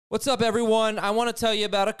What's up, everyone? I want to tell you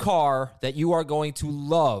about a car that you are going to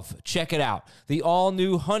love. Check it out. The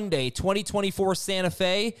all-new Hyundai 2024 Santa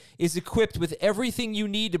Fe is equipped with everything you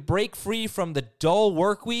need to break free from the dull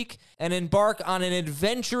work week and embark on an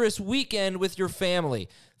adventurous weekend with your family.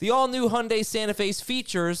 The all-new Hyundai Santa Fe's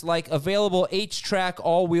features like available H-Track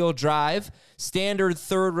all-wheel drive, standard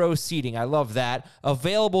third-row seating, I love that,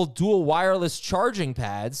 available dual wireless charging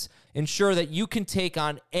pads, ensure that you can take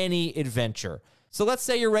on any adventure. So let's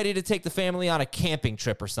say you're ready to take the family on a camping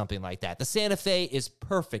trip or something like that. The Santa Fe is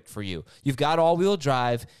perfect for you. You've got all-wheel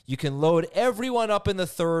drive. You can load everyone up in the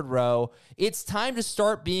third row. It's time to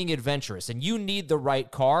start being adventurous, and you need the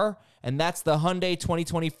right car, and that's the Hyundai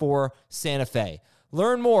 2024 Santa Fe.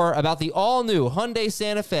 Learn more about the all-new Hyundai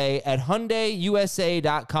Santa Fe at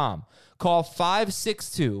HyundaiUSA.com. Call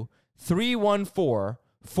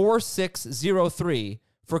 562-314-4603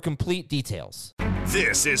 for complete details.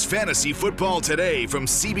 This is Fantasy Football Today from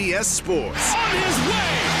CBS Sports. On his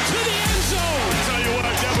way to the end zone. I tell you what,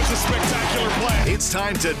 that was a spectacular play. It's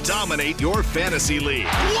time to dominate your fantasy league.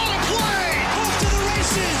 What a play! Off to the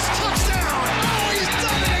races. Touchdown. Oh, he's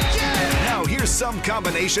done it again. Now here's some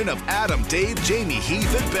combination of Adam, Dave, Jamie,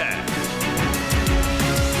 Heath, and Ben.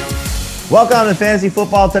 Welcome to Fantasy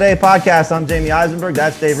Football Today podcast. I'm Jamie Eisenberg.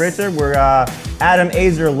 That's Dave Richard. We're Adam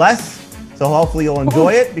Azer-less. So hopefully you'll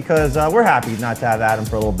enjoy it because we're happy not to have Adam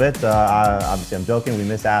for a little bit. Obviously, I'm joking. We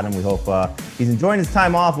miss Adam. We hope he's enjoying his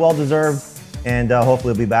time off, well-deserved, and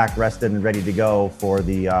hopefully he'll be back rested and ready to go for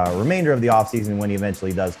the remainder of the offseason when he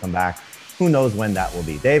eventually does come back. Who knows when that will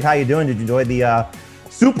be. Dave, how you doing? Did you enjoy the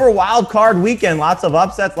Super Wild Card weekend? Lots of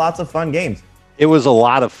upsets, lots of fun games. It was a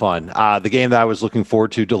lot of fun. The game that I was looking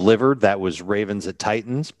forward to delivered. That was Ravens at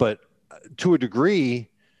Titans, but to a degree,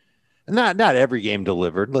 Not every game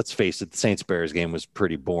delivered. Let's face it, the Saints-Bears game was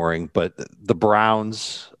pretty boring, but the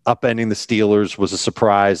Browns upending the Steelers was a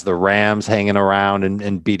surprise. The Rams hanging around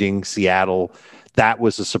and beating Seattle, that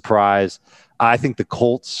was a surprise. I think the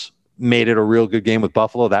Colts made it a real good game with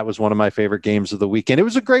Buffalo. That was one of my favorite games of the weekend. It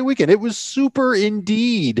was a great weekend. It was super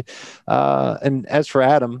indeed. And as for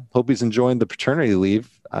Adam, hope he's enjoying the paternity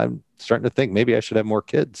leave. I'm starting to think maybe I should have more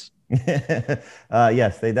kids.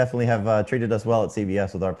 Yes, they definitely have treated us well at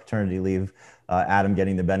CBS with our paternity leave. Adam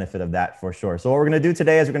getting the benefit of that for sure. So what we're going to do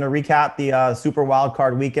today is we're going to recap the Super Wild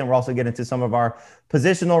Card weekend. We're also getting into some of our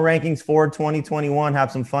positional rankings for 2021,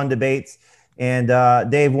 have some fun debates. And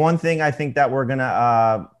Dave, one thing I think that we're going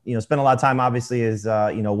to spend a lot of time obviously is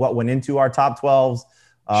what went into our top 12s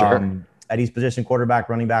Sure. At each position: quarterback,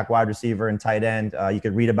 running back, wide receiver, and tight end. You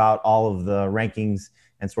could read about all of the rankings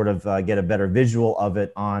and sort of get a better visual of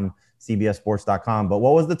it on CBSSports.com. But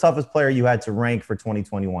what was the toughest player you had to rank for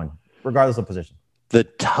 2021, regardless of position? The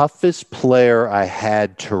toughest player I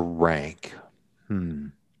had to rank.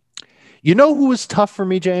 You know who was tough for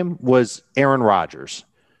me, James? Was Aaron Rodgers,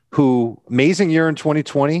 who amazing year in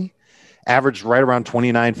 2020, averaged right around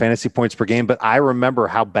 29 fantasy points per game. But I remember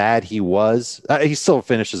how bad he was. He still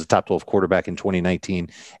finished as a top 12 quarterback in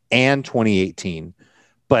 2019 and 2018.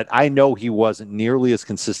 But I know he wasn't nearly as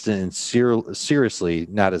consistent and seriously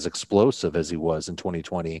not as explosive as he was in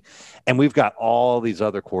 2020. And we've got all these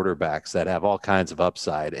other quarterbacks that have all kinds of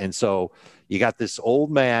upside. And so you got this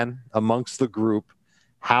old man amongst the group.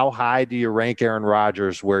 How high do you rank Aaron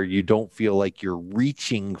Rodgers where you don't feel like you're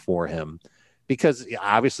reaching for him? Because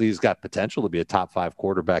obviously he's got potential to be a top 5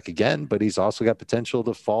 quarterback again, but he's also got potential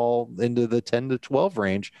to fall into the 10 to 12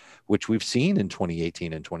 range, which we've seen in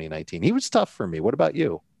 2018 and 2019. He was tough for me. What about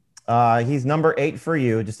you? He's number 8 for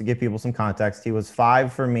you, just to give people some context. He was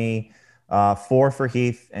 5 for me, 4 for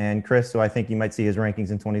Heath, and Chris, who I think you might see his rankings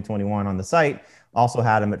in 2021 on the site, also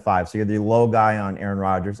had him at 5. So you're the low guy on Aaron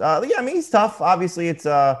Rodgers. He's tough. Obviously, it's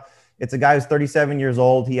a guy who's 37 years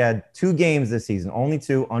old. He had 2 games this season, only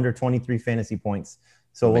 2, under 23 fantasy points.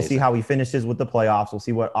 So Amazing. We'll see how he finishes with the playoffs. We'll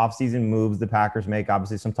see what offseason moves the Packers make.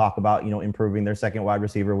 Obviously, some talk about, improving their second wide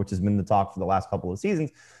receiver, which has been the talk for the last couple of seasons.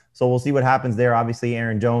 So we'll see what happens there. Obviously,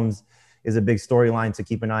 Aaron Jones is a big storyline to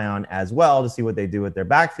keep an eye on as well to see what they do with their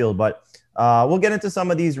backfield. But we'll get into some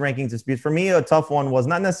of these rankings disputes. For me, a tough one was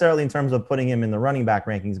not necessarily in terms of putting him in the running back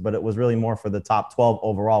rankings, but it was really more for the top 12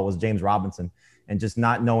 overall was James Robinson, and just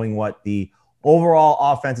not knowing what the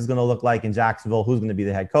overall offense is going to look like in Jacksonville, who's going to be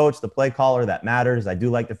the head coach, the play caller. That matters. I do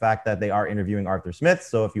like the fact that they are interviewing Arthur Smith.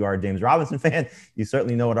 So if you are a James Robinson fan, you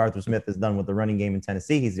certainly know what Arthur Smith has done with the running game in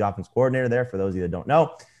Tennessee. He's the offense coordinator there, for those of you that don't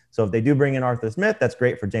know. So if they do bring in Arthur Smith, that's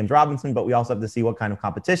great for James Robinson, but we also have to see what kind of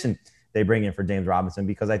competition they bring in for James Robinson,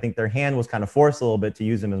 because I think their hand was kind of forced a little bit to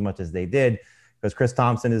use him as much as they did, because Chris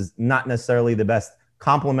Thompson is not necessarily the best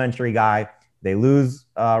complementary guy. They lose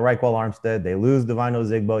Raekwon Armstead. They lose Divine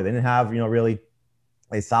Ozigbo. They didn't have, really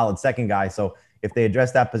a solid second guy. So if they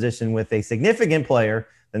address that position with a significant player,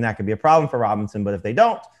 then that could be a problem for Robinson. But if they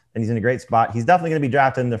don't, then he's in a great spot. He's definitely going to be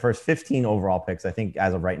drafted in the first 15 overall picks. I think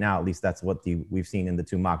as of right now, at least that's what we've seen in the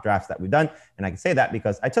 2 mock drafts that we've done. And I can say that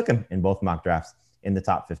because I took him in both mock drafts in the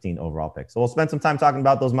top 15 overall picks. So we'll spend some time talking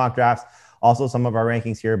about those mock drafts, also some of our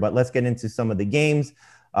rankings here, but let's get into some of the games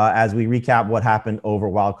as we recap what happened over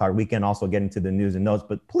Wildcard Weekend, also get into the news and notes.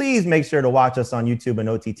 But please make sure to watch us on YouTube and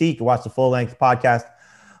OTT. You can watch the full-length podcast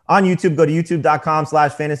on YouTube. Go to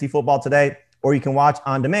youtube.com/fantasyfootballtoday, or you can watch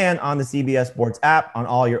on demand on the CBS Sports app on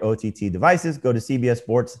all your OTT devices. Go to CBS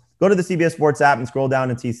Sports, go to the CBS Sports app and scroll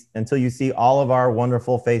down until you see all of our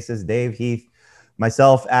wonderful faces, Dave, Heath,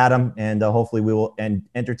 myself, Adam, and hopefully we will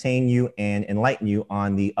entertain you and enlighten you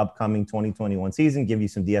on the upcoming 2021 season, give you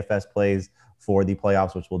some DFS plays for the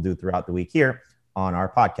playoffs, which we'll do throughout the week here on our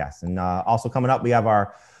podcast. And also coming up, we have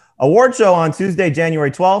our award show on Tuesday,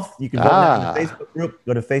 January 12th. You can vote in the Facebook group.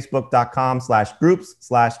 Go to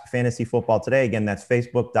facebook.com/groups/fantasyfootballtoday. Again, that's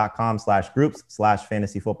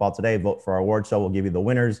facebook.com/groups/fantasyfootballtoday. Vote for our award show. We'll give you the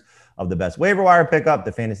winners of the best waiver wire pickup,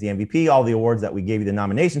 the fantasy MVP, all the awards that we gave you the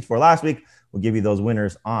nominations for last week. We'll give you those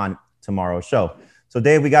winners on tomorrow's show. So,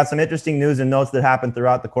 Dave, we got some interesting news and notes that happened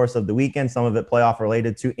throughout the course of the weekend, some of it playoff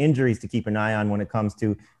related, to injuries to keep an eye on when it comes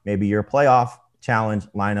to maybe your playoff challenge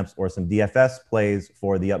lineups or some DFS plays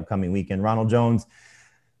for the upcoming weekend. Ronald Jones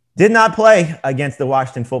did not play against the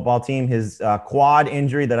Washington football team. His quad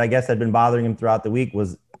injury that I guess had been bothering him throughout the week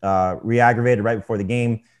was re-aggravated right before the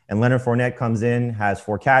game. And Leonard Fournette comes in, has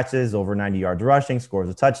 4 catches, over 90 yards rushing, scores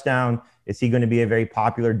a touchdown. Is he going to be a very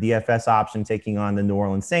popular DFS option taking on the New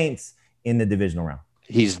Orleans Saints in the divisional round?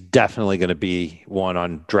 He's definitely going to be one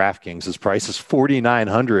on DraftKings. His price is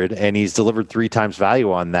 $4,900, and he's delivered 3 times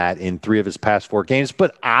value on that in 3 of his past 4 games.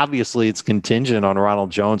 But obviously, it's contingent on Ronald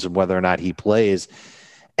Jones and whether or not he plays.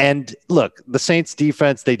 And look, the Saints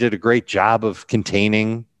defense, they did a great job of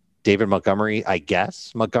containing David Montgomery, I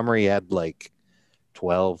guess. Montgomery had like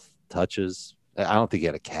 12 touches. I don't think he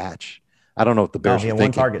had a catch. I don't know what the Bears he had were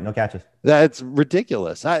thinking. 1 target, no catches. That's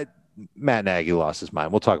ridiculous. Matt Nagy lost his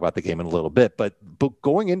mind. We'll talk about the game in a little bit, but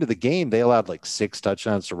going into the game, they allowed like 6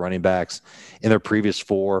 touchdowns to running backs in their previous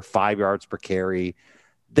 4, 5 yards per carry.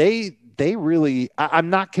 They really, I'm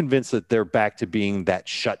not convinced that they're back to being that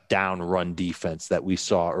shut down run defense that we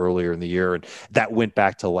saw earlier in the year. And that went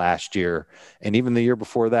back to last year. And even the year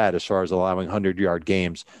before that, as far as allowing 100-yard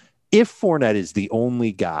games. If Fournette is the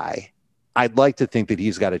only guy, I'd like to think that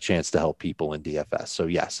he's got a chance to help people in DFS. So,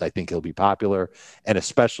 yes, I think he'll be popular, and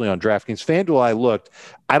especially on DraftKings. FanDuel,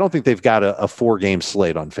 I don't think they've got a 4-game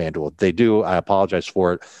slate on FanDuel. They do. I apologize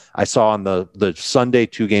for it. I saw on the Sunday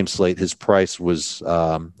 2-game slate, his price was,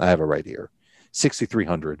 I have it right here,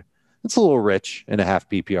 $6,300. It's a little rich in a half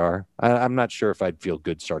PPR. I'm not sure if I'd feel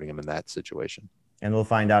good starting him in that situation. And we'll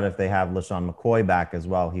find out if they have LaShawn McCoy back as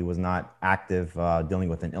well. He was not active dealing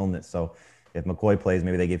with an illness. So if McCoy plays,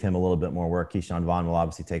 maybe they give him a little bit more work. Keyshawn Vaughn will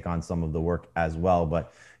obviously take on some of the work as well.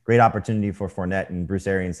 But great opportunity for Fournette. And Bruce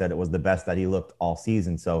Arians said it was the best that he looked all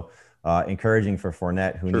season. So encouraging for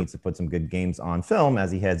Fournette, who needs to put some good games on film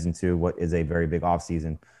as he heads into what is a very big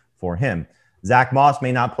offseason for him. Zach Moss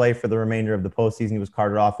may not play for the remainder of the postseason. He was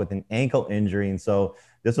carted off with an ankle injury. And so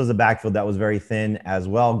this was a backfield that was very thin as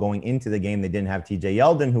well. Going into the game, they didn't have TJ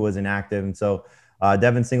Yeldon, who was inactive. And so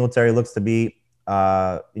Devin Singletary looks to be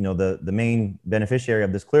the main beneficiary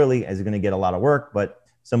of this clearly, as he's going to get a lot of work. But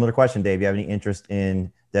similar question, Dave, you have any interest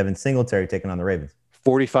in Devin Singletary taking on the Ravens?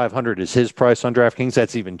 $4,500 is his price on DraftKings.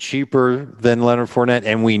 That's even cheaper than Leonard Fournette,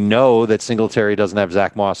 and we know that Singletary doesn't have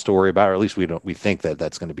Zach Moss to worry about, or at least we think that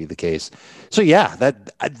that's going to be the case. So yeah,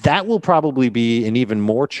 that will probably be an even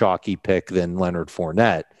more chalky pick than Leonard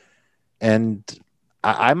Fournette, and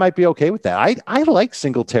I might be okay with that. I like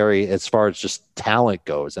Singletary as far as just talent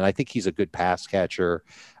goes, and I think he's a good pass catcher.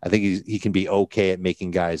 I think he can be okay at making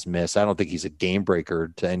guys miss. I don't think he's a game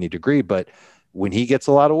breaker to any degree, but when he gets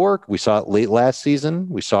a lot of work, we saw it late last season.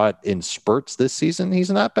 We saw it in spurts this season. He's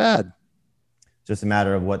not bad. Just a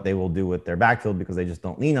matter of what they will do with their backfield, because they just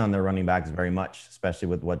don't lean on their running backs very much, especially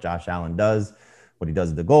with what Josh Allen does, what he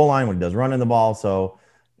does at the goal line, what he does running the ball. So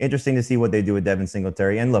interesting to see what they do with Devin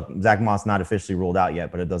Singletary. And look, Zach Moss not officially ruled out yet,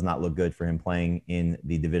 but it does not look good for him playing in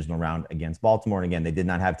the divisional round against Baltimore. And again, they did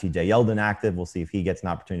not have TJ Yeldon active. We'll see if he gets an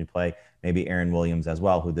opportunity to play. Maybe Aaron Williams as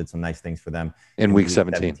well, who did some nice things for them in week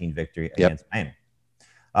 17 victory against Miami.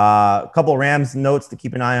 A couple of Rams notes to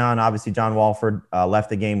keep an eye on. Obviously, John Walford left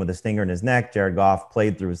the game with a stinger in his neck. Jared Goff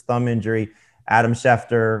played through his thumb injury. Adam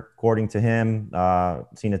Schefter, according to him,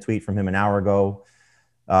 seen a tweet from him an hour ago,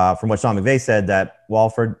 from what Sean McVay said, that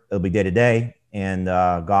Walford, it'll be day-to-day, and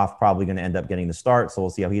Goff probably going to end up getting the start. So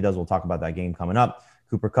we'll see how he does. We'll talk about that game coming up. A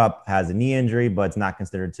Cooper Kupp has a knee injury, but it's not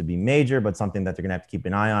considered to be major, but something that they're going to have to keep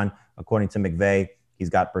an eye on. According to McVay, he's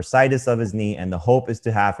got bursitis of his knee, and the hope is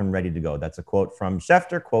to have him ready to go. That's a quote from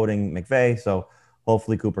Schefter quoting McVay. So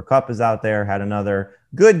hopefully Cooper Kupp is out there. Had another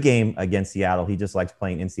good game against Seattle. He just likes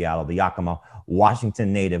playing in Seattle, the Yakima,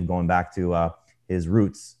 Washington native, going back to his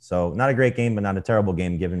roots. So not a great game, but not a terrible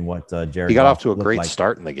game given what Jared He got Goff off to a great like.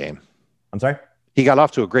 start in the game. I'm sorry? He got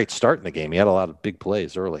off to a great start in the game. He had a lot of big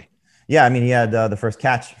plays early. Yeah, I mean, he had the first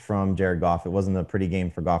catch from Jared Goff. It wasn't a pretty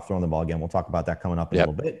game for Goff throwing the ball again. We'll talk about that coming up in a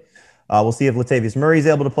little bit. We'll see if Latavius Murray's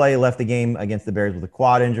able to play. He left the game against the Bears with a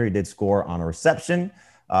quad injury. He did score on a reception.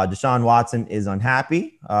 Deshaun Watson is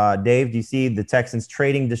unhappy. Dave, do you see the Texans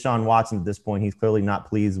trading Deshaun Watson at this point? He's clearly not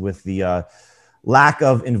pleased with the lack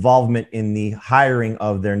of involvement in the hiring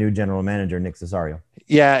of their new general manager, Nick Caserio.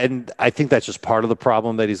 Yeah, and I think that's just part of the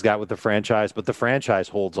problem that he's got with the franchise. But the franchise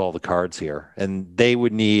holds all the cards here, and they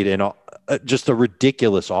would need just a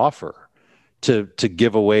ridiculous offer to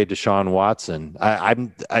give away Deshaun Watson.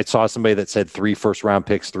 I saw somebody that said 3 first-round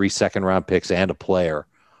picks, 3 second-round picks, and a player,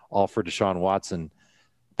 all for Deshaun Watson.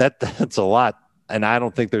 That's a lot, and I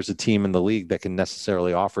don't think there's a team in the league that can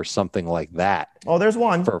necessarily offer something like that. Oh, there's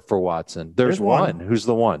one for Watson. There's one. Who's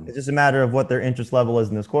the one? It's just a matter of what their interest level is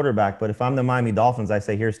in this quarterback. But if I'm the Miami Dolphins, I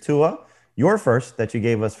say, here's Tua, your first that you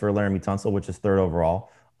gave us for Laramie Tunsil, which is 3rd overall,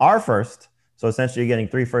 our first. So essentially, you're getting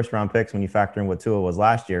 3 first-round picks when you factor in what Tua was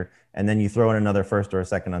last year, and then you throw in another first or a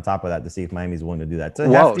second on top of that to see if Miami's willing to do that.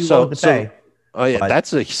 So pay. Oh yeah,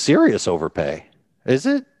 that's a serious overpay. Is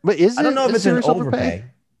it? But I don't know if it's an overpay.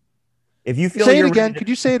 If you feel say it again, could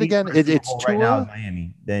you say it again? It's Tua right now in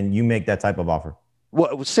Miami. Then you make that type of offer.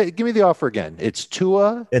 What? Give me the offer again. It's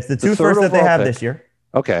Tua. It's the 2 first that they have this year.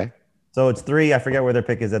 Okay. So it's 3. I forget where their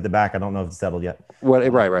pick is at the back. I don't know if it's settled yet. What?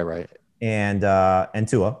 Right. And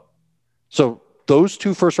Tua. So those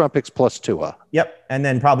 2 first-round picks plus Tua. Yep, and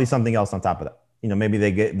then probably something else on top of that. Maybe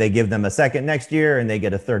they give them a second next year and they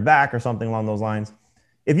get a 3rd back or something along those lines.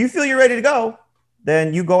 If you feel you're ready to go,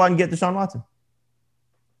 then you go out and get Deshaun Watson.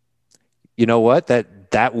 You know what?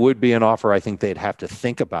 That would be an offer I think they'd have to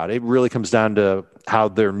think about. It really comes down to how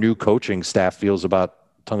their new coaching staff feels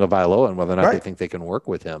about Tagovailoa and whether or not they think they can work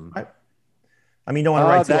with him. Right. I mean, don't want to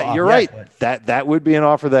write that. You're right. That would be an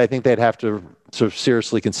offer that I think they'd have to sort of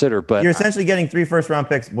seriously consider. But you're essentially getting 3 first-round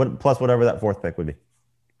picks plus whatever that 4th pick would be.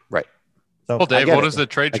 Right. So, well, Dave, what does the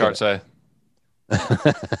trade chart say?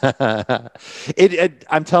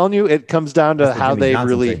 I'm telling you, it comes down to how they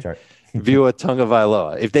really view a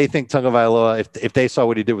Tagovailoa. If they think Tagovailoa, if they saw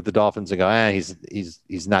what he did with the Dolphins and go,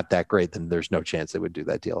 he's not that great, then there's no chance they would do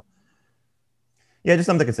that deal. Yeah, just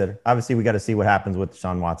something to consider. Obviously, we got to see what happens with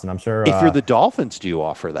Deshaun Watson. I'm sure. If you're the Dolphins, do you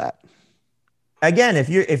offer that? Again, if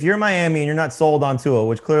you're Miami and you're not sold on Tua,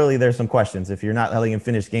 which clearly there's some questions. If you're not letting him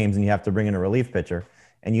finish games and you have to bring in a relief pitcher,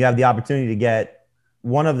 and you have the opportunity to get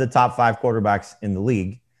one of the top 5 quarterbacks in the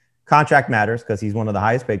league, contract matters because he's one of the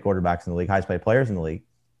highest paid quarterbacks in the league, highest paid players in the league,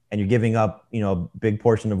 and you're giving up, a big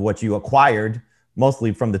portion of what you acquired,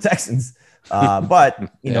 mostly from the Texans.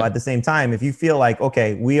 But at the same time, if you feel like,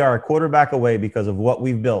 okay, we are a quarterback away because of what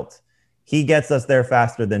we've built, he gets us there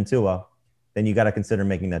faster than Tua, then you got to consider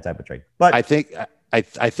making that type of trade. But I think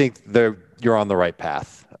you're on the right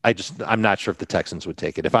path. I'm not sure if the Texans would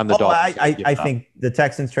take it. If I'm the Dolphins, I think the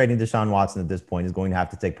Texans trading Deshaun Watson at this point is going to have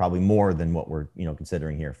to take probably more than what we're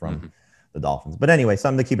considering here from the Dolphins. But anyway,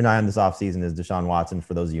 something to keep an eye on this offseason is Deshaun Watson.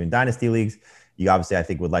 For those of you in dynasty leagues, you obviously, I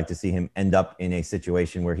think, would like to see him end up in a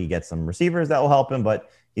situation where he gets some receivers that will help him. But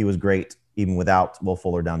he was great even without Will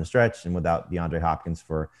Fuller down the stretch and without DeAndre Hopkins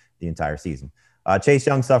for the entire season. Chase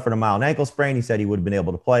Young suffered a mild ankle sprain. He said he would have been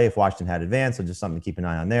able to play if Washington had advanced, so just something to keep an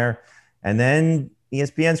eye on there. And then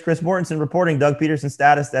ESPN's Chris Mortensen reporting Doug Peterson's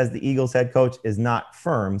status as the Eagles head coach is not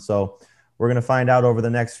firm. So we're going to find out over the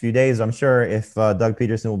next few days, I'm sure, if Doug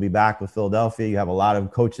Peterson will be back with Philadelphia. You have a lot of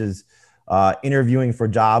coaches interviewing for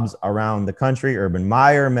jobs around the country. Urban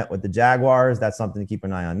Meyer met with the Jaguars. That's something to keep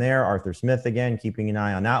an eye on there. Arthur Smith, again, keeping an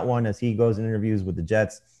eye on that one as he goes and interviews with the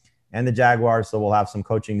Jets and the Jaguars. So we'll have some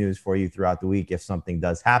coaching news for you throughout the week if something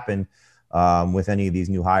does happen with any of these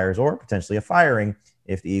new hires or potentially a firing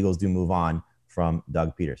if the Eagles do move on from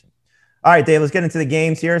Doug Peterson. All right, Dave, let's get into the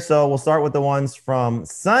games here. So we'll start with the ones from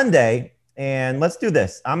Sunday, and let's do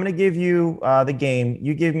this. I'm going to give you the game.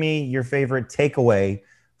 You give me your favorite takeaway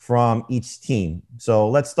from each team. So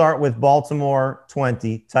let's start with Baltimore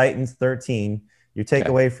 20, Titans 13. Your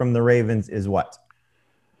takeaway from the Ravens is what?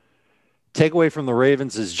 Takeaway from the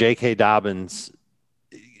Ravens is J.K. Dobbins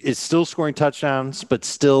is still scoring touchdowns, but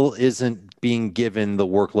still isn't being given the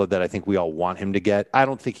workload that I think we all want him to get. I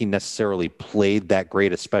don't think he necessarily played that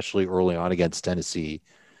great, especially early on against Tennessee.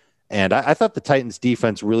 And I thought the Titans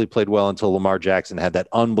defense really played well until Lamar Jackson had that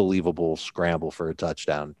unbelievable scramble for a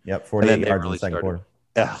touchdown. Yep, 48 yards in the second quarter.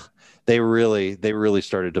 They really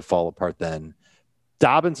started to fall apart then.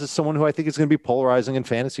 Dobbins is someone who I think is going to be polarizing in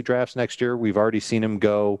fantasy drafts next year. We've already seen him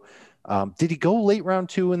go. Did he go late round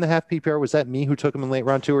 2 in the half PPR? Was that me who took him in late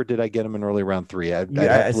round 2, or did I get him in early round 3?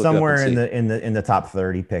 Somewhere in the top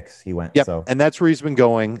 30 picks he went. Yep. So, and that's where he's been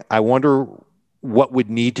going. I wonder what would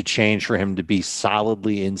need to change for him to be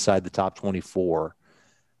solidly inside the top 24.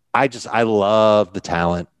 I love the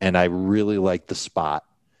talent, and I really like the spot.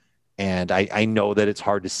 And I know that it's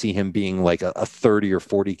hard to see him being like a 30 or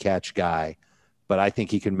 40 catch guy, but I think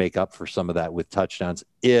he can make up for some of that with touchdowns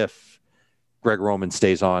if Greg Roman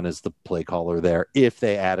stays on as the play caller there, if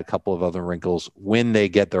they add a couple of other wrinkles when they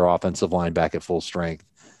get their offensive line back at full strength.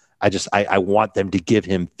 I want them to give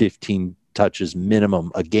him 15 touches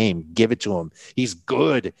minimum a game. Give it to him. He's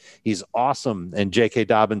good. He's awesome. And J.K.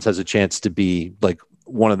 Dobbins has a chance to be like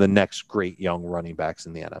one of the next great young running backs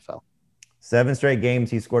in the NFL. 7 straight games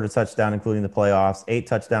he scored a touchdown, including the playoffs. 8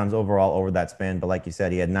 touchdowns overall over that span. But like you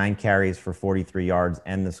said, he had 9 carries for 43 yards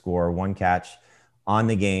and the score. 1 catch on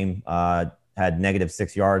the game. Had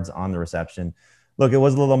 -6 yards on the reception. Look, it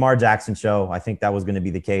was the Lamar Jackson show. I think that was going to be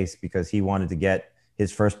the case because he wanted to get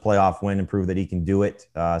his first playoff win and prove that he can do it.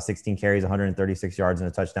 16 carries, 136 yards, and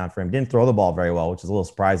a touchdown for him. Didn't throw the ball very well, which is a little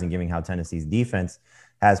surprising given how Tennessee's defense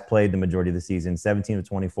has played the majority of the season. 17 of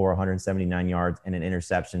 24, 179 yards, and an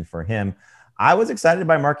interception for him. I was excited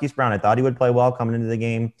by Marquise Brown. I thought he would play well coming into the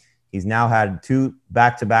game. He's now had 2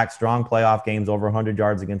 back-to-back strong playoff games, over 100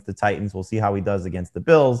 yards against the Titans. We'll see how he does against the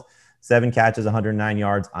Bills. 7 catches, 109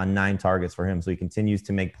 yards on 9 targets for him. So he continues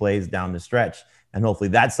to make plays down the stretch. And hopefully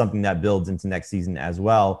that's something that builds into next season as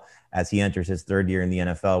well as he enters his 3rd year in the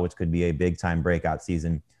NFL, which could be a big-time breakout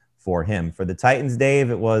season for him. For the Titans, Dave,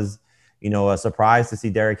 it was, a surprise to see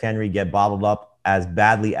Derrick Henry get bottled up as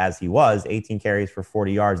badly as he was. 18 carries for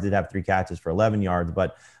 40 yards, did have 3 catches for 11 yards.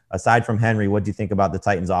 But aside from Henry, what do you think about the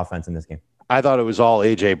Titans offense in this game? I thought it was all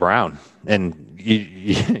A.J. Brown. And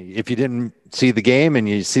if you didn't see the game and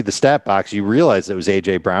you see the stat box, you realize it was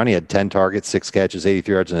A.J. Brown. He had 10 targets, 6 catches,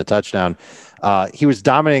 83 yards, and a touchdown. He was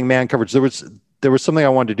dominating man coverage. There was something I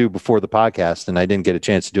wanted to do before the podcast, and I didn't get a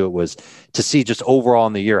chance to do it, was to see just overall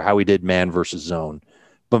in the year how he did man versus zone.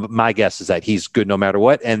 But my guess is that he's good no matter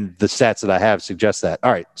what, and the stats that I have suggest that.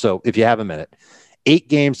 All right, so if you have a minute, 8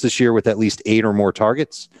 games this year with at least 8 or more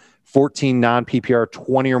targets, 14 non-PPR,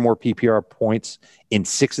 20 or more PPR points in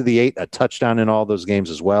 6 of the 8, a touchdown in all those games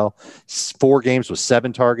as well. 4 games with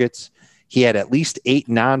 7 targets. He had at least 8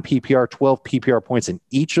 non-PPR, 12 PPR points in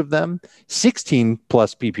each of them, 16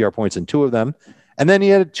 plus PPR points in 2 of them. And then he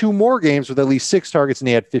had 2 more games with at least 6 targets, and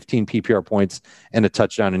he had 15 PPR points and a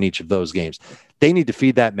touchdown in each of those games. They need to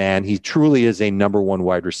feed that man. He truly is a number 1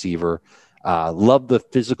 wide receiver. Love the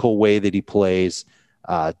physical way that he plays.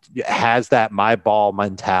 Has that my ball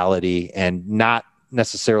mentality, and not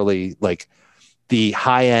necessarily like the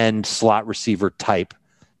high-end slot receiver type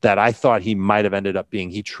that I thought he might have ended up being.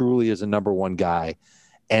 He truly is a number 1 guy.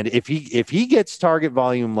 And if he gets target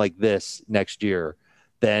volume like this next year,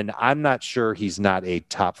 then I'm not sure he's not a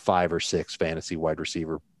top 5 or 6 fantasy wide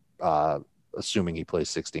receiver, assuming he plays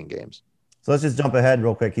 16 games. So let's just jump ahead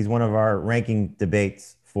real quick. He's one of our ranking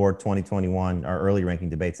debates for 2021, our early ranking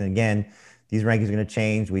debates. And again, these rankings are going to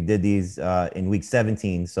change. We did these in week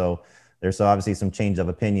 17, so there's obviously some change of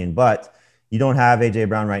opinion. But you don't have A.J.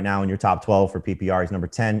 Brown right now in your top 12 for PPR. He's number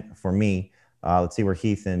 10 for me. Let's see where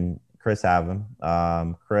Heath and Chris have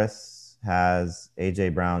him. Chris has A.J.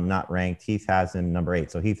 Brown not ranked. Heath has him number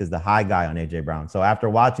 8. So Heath is the high guy on A.J. Brown. So after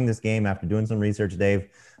watching this game, after doing some research, Dave,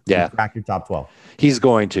 yeah, crack your top 12. He's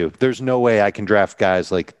going to. There's no way I can draft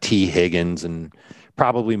guys like T. Higgins and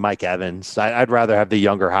probably Mike Evans. I'd rather have the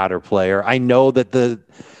younger, hotter player. I know that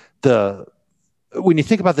the when you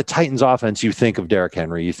think about the Titans offense, you think of Derrick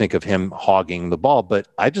Henry, you think of him hogging the ball, but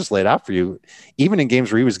I just laid out for you, even in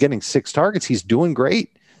games where he was getting 6 targets, he's doing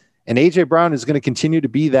great. And A.J. Brown is going to continue to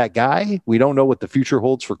be that guy. We don't know what the future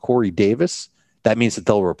holds for Corey Davis. That means that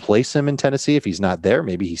they'll replace him in Tennessee. If he's not there,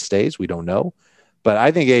 maybe he stays. We don't know. But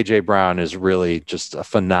I think A.J. Brown is really just a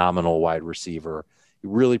phenomenal wide receiver. He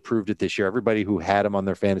really proved it this year. Everybody who had him on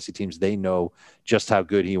their fantasy teams, they know just how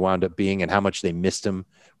good he wound up being and how much they missed him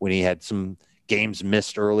when he had some games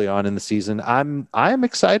missed early on in the season. I'm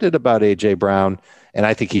excited about A.J. Brown, and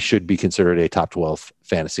I think he should be considered a top 12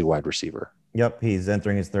 fantasy wide receiver. Yep, he's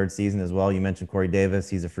entering his 3rd season as well. You mentioned Corey Davis.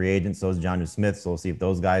 He's a free agent. So is Jonnu Smith. So we'll see if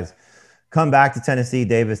those guys come back to Tennessee.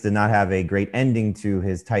 Davis did not have a great ending to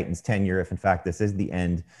his Titans tenure, if in fact this is the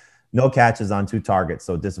end. No catches on 2 targets,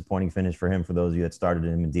 so disappointing finish for him for those of you that started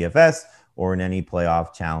him in DFS or in any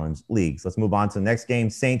playoff challenge leagues. Let's move on to the next game.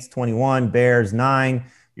 Saints 21, Bears 9.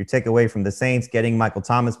 Your takeaway from the Saints, getting Michael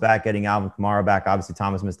Thomas back, getting Alvin Kamara back. Obviously,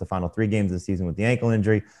 Thomas missed the final 3 games of the season with the ankle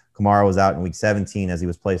injury. Kamara was out in week 17 as he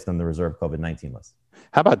was placed on the reserve COVID-19 list.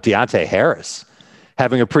 How about Deontay Harris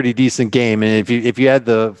having a pretty decent game? And if you had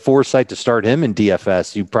the foresight to start him in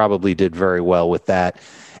DFS, you probably did very well with that.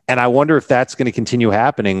 And I wonder if that's going to continue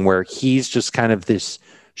happening, where he's just kind of this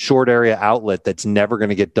short area outlet that's never going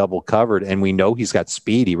to get double covered. And we know he's got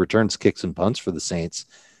speed. He returns kicks and punts for the Saints.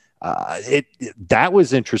 That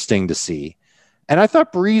was interesting to see. And I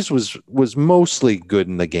thought Breeze was mostly good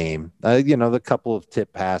in the game. The couple of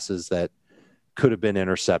tip passes that could have been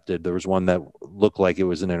intercepted. There was one that looked like it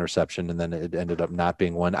was an interception, and then it ended up not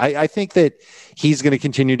being one. I think that he's going to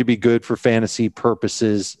continue to be good for fantasy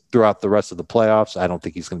purposes throughout the rest of the playoffs. I don't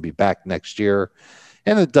think he's going to be back next year.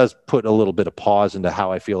 And it does put a little bit of pause into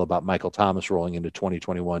how I feel about Michael Thomas rolling into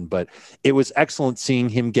 2021. But it was excellent seeing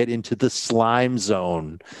him get into the slime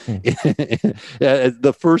zone.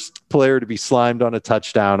 The first player to be slimed on a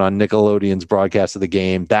touchdown on Nickelodeon's broadcast of the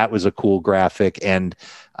game. That was a cool graphic. And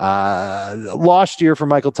lost year for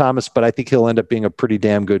Michael Thomas, but I think he'll end up being a pretty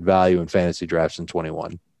damn good value in fantasy drafts in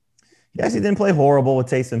 21. Yes, he didn't play horrible with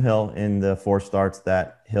Taysom Hill in the 4 starts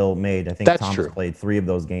that Hill made. I think That's Thomas true. played 3 of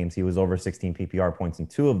those games. He was over 16 PPR points in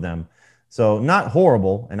 2 of them. So not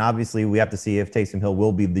horrible. And obviously we have to see if Taysom Hill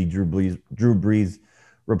will be the Drew Brees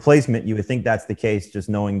replacement. You would think that's the case, just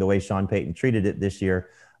knowing the way Sean Payton treated it this year.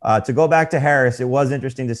 To go back to Harris, it was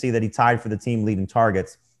interesting to see that he tied for the team lead in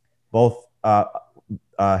targets. Both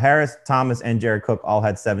Harris, Thomas, and Jared Cook all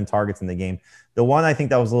had 7 targets in the game. The one I think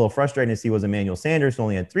that was a little frustrating to see was Emmanuel Sanders, who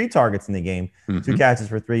only had 3 targets in the game, 2 catches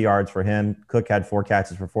for 3 yards for him. Cook had 4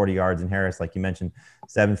 catches for 40 yards, and Harris, like you mentioned,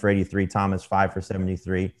 7 for 83. Thomas, 5 for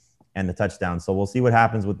 73, and the touchdown. So we'll see what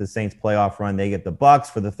happens with the Saints playoff run. They get the Bucs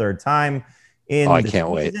for the 3rd time in I the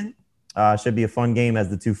can't season. Should be a fun game as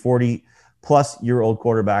the 2 40-plus-year-old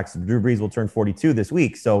quarterbacks. Drew Brees will turn 42 this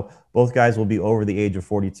week, so both guys will be over the age of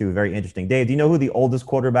 42. Very interesting. Dave, do you know who the oldest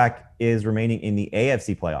quarterback is remaining in the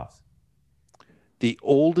AFC playoffs? The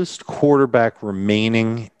oldest quarterback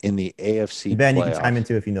remaining in the AFC Ben, playoffs. you can chime in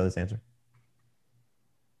too if you know this answer.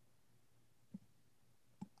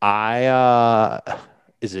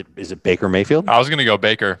 Is it Baker Mayfield? I was going to go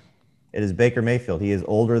Baker. It is Baker Mayfield. He is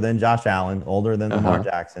older than Josh Allen, older than Lamar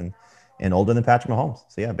Jackson, and older than Patrick Mahomes.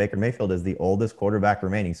 So yeah, Baker Mayfield is the oldest quarterback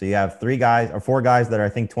remaining. So you have 4 guys that are, I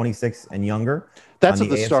think, 26 and younger. That's on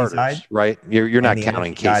of the AFC starters, side. right? You're not And the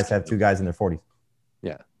counting NFC Case. guys have 2 guys in their 40s.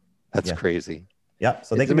 Yeah, that's crazy. Yep.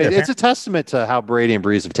 So they It's a testament to how Brady and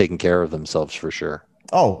Breeze have taken care of themselves for sure.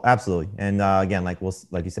 Oh, absolutely. And again, like you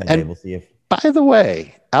said, And Dave, we'll see if. By the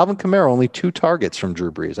way, Alvin Kamara only 2 targets from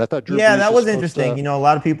Drew Brees. I thought Drew Brees That was supposed interesting. to- A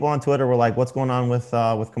lot of people on Twitter were like, "What's going on with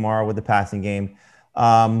Kamara with the passing game?"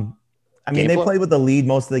 They Gameplay? played with the lead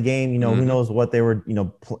most of the game. Who knows what they were,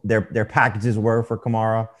 their packages were for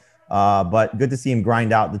Kamara. But good to see him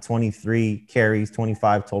grind out the 23 carries,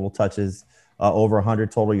 25 total touches, over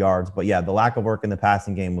 100 total yards. But yeah, the lack of work in the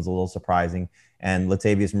passing game was a little surprising. And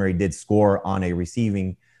Latavius Murray did score on a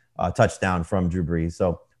receiving touchdown from Drew Brees.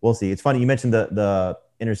 So we'll see. It's funny you mentioned the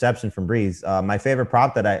interception from Brees. My favorite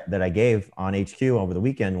prop that I gave on HQ over the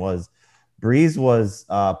weekend was Brees was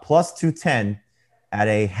plus 210 at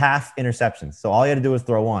a half interception. So all he had to do was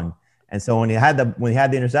throw one. And so when he had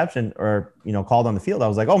the interception or called on the field, I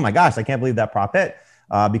was like, oh my gosh, I can't believe that prop hit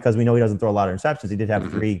because we know he doesn't throw a lot of interceptions. He did have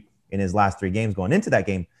 3 in his last 3 games going into that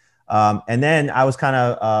game. And then I was kind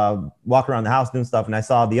of walking around the house doing stuff, and I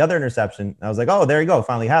saw the other interception. I was like, oh, there you go.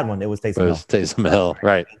 Finally had one. It was Taysom Hill,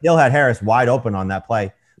 right. Hill had Harris wide open on that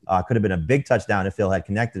play. Could have been a big touchdown if Hill had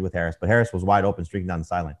connected with Harris, but Harris was wide open streaking down the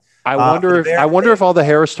sideline. I wonder if all the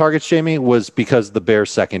Harris targets, Jamie, was because the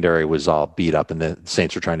Bears secondary was all beat up and the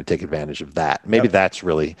Saints were trying to take advantage of that. Maybe that's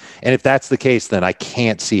really, and if that's the case, then I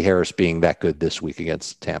can't see Harris being that good this week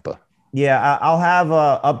against Tampa. Yeah, I'll have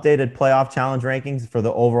updated playoff challenge rankings for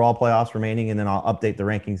the overall playoffs remaining, and then I'll update the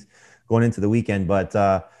rankings going into the weekend. But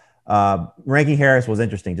ranking Harris was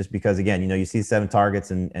interesting just because, again, you see 7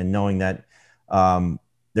 targets and knowing that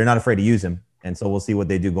they're not afraid to use him. And so we'll see what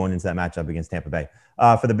they do going into that matchup against Tampa Bay.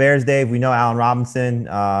 For the Bears, Dave, we know Allen Robinson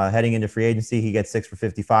heading into free agency. He gets 6 for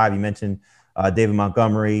 55. You mentioned David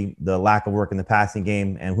Montgomery, the lack of work in the passing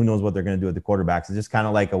game, and who knows what they're going to do with the quarterbacks. It's just kind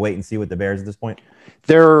of like a wait and see with the Bears at this point.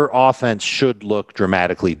 Their offense should look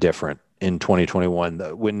dramatically different in 2021.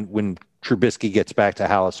 When Trubisky gets back to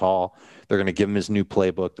Hallis Hall, they're going to give him his new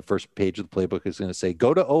playbook. The first page of the playbook is going to say,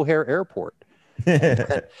 go to O'Hare Airport.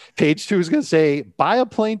 Page 2 is going to say, buy a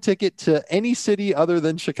plane ticket to any city other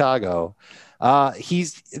than Chicago. How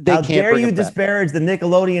dare you disparage the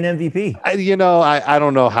Nickelodeon MVP? I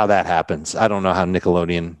don't know how that happens. I don't know how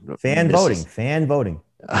Nickelodeon fan voting.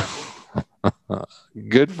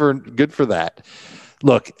 Good for that.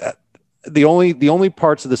 Look, the only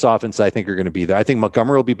parts of this offense I think are going to be there. I think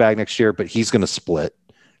Montgomery will be back next year, but he's going to split.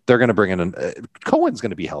 They're going to bring in Cohen's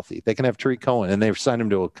going to be healthy. They can have Tariq Cohen, and they've signed him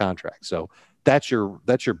to a contract. So that's your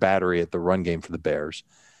battery at the run game for the Bears.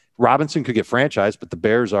 Robinson could get franchised, but the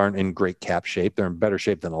Bears aren't in great cap shape. They're in better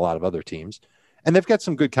shape than a lot of other teams. And they've got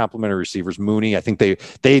some good complementary receivers. Mooney, I think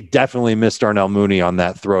they definitely missed Darnell Mooney on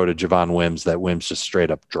that throw to Javon Wims that Wims just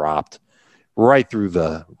straight up dropped right through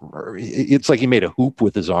it's like he made a hoop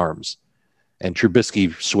with his arms, and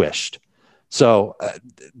Trubisky swished. So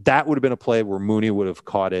that would have been a play where Mooney would have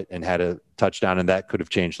caught it and had a touchdown, and that could have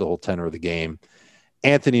changed the whole tenor of the game.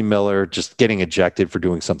 Anthony Miller just getting ejected for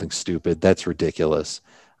doing something stupid. That's ridiculous.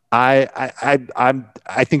 I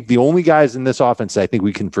think the only guys in this offense I think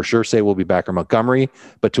we can for sure say will be back are Montgomery,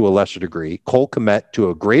 but to a lesser degree, Cole Kmet to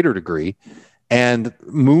a greater degree, and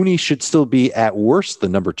Mooney should still be at worst the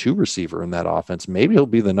number 2 receiver in that offense. Maybe he'll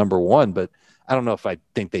be the number 1, but I don't know if I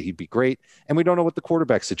think that he'd be great. And we don't know what the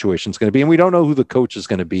quarterback situation is going to be. And we don't know who the coach is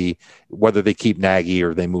going to be, whether they keep Nagy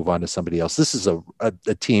or they move on to somebody else. This is a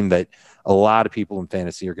team that a lot of people in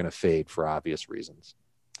fantasy are going to fade for obvious reasons.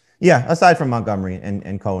 Yeah, aside from Montgomery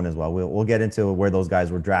and Cohen as well. We'll get into where those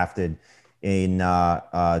guys were drafted in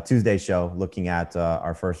Tuesday's show, looking at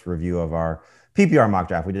our first review of our PPR mock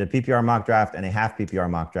draft. We did a PPR mock draft and a half PPR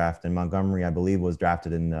mock draft, and Montgomery, I believe, was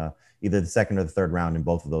drafted in either the second or the third round in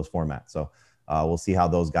both of those formats. So we'll see how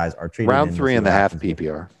those guys are treated. Round 3 in the half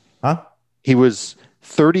PPR. Huh? He was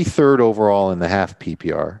 33rd overall in the half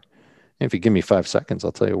PPR. And if you give me 5 seconds,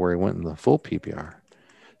 I'll tell you where he went in the full PPR.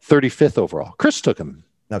 35th overall. Chris took him.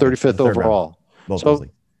 35th overall. So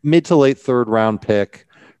mid to late third round pick.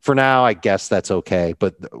 For now, I guess that's okay.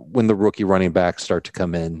 But when the rookie running backs start to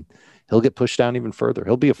come in, he'll get pushed down even further.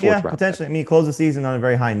 He'll be a 4th round potentially. pick. I mean, close the season on a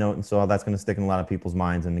very high note, and so that's going to stick in a lot of people's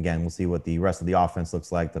minds. And again, we'll see what the rest of the offense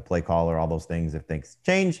looks like, the play caller, all those things. If things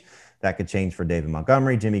change, that could change for David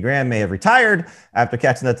Montgomery. Jimmy Graham may have retired after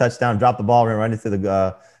catching the touchdown, dropped the ball, ran right into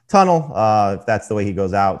the tunnel. If that's the way he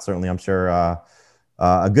goes out, certainly I'm sure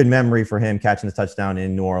a good memory for him catching the touchdown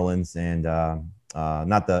in New Orleans, and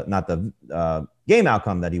not the game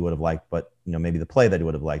outcome that he would have liked, but maybe the play that he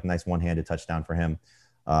would have liked. Nice one-handed touchdown for him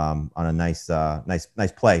on a nice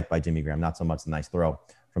play by Jimmy Graham. Not so much the nice throw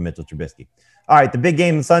from Mitchell Trubisky. All right, the big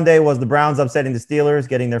game on Sunday was the Browns upsetting the Steelers,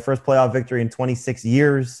 getting their first playoff victory in 26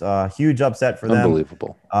 years. Huge upset for them.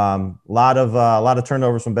 Unbelievable. A lot of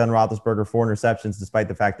turnovers from Ben Roethlisberger, 4 interceptions, despite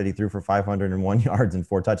the fact that he threw for 501 yards and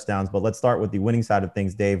 4 touchdowns. But let's start with the winning side of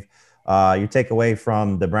things, Dave. Your takeaway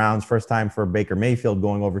from the Browns, first time for Baker Mayfield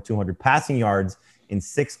going over 200 passing yards in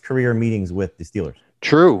 6 career meetings with the Steelers.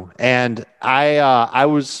 True. And I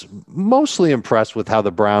was mostly impressed with how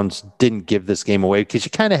the Browns didn't give this game away, because you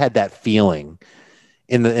kind of had that feeling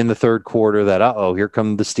in the third quarter that, here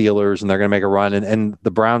come the Steelers and they're going to make a run. And the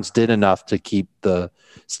Browns did enough to keep the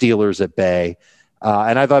Steelers at bay.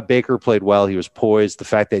 And I thought Baker played well. He was poised. The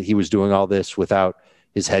fact that he was doing all this without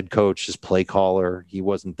his head coach, his play caller, he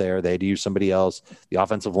wasn't there. They had to use somebody else. The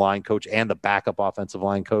offensive line coach and the backup offensive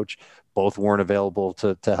line coach both weren't available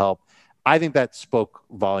to help. I think that spoke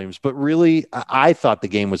volumes, but really I thought the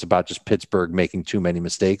game was about just Pittsburgh making too many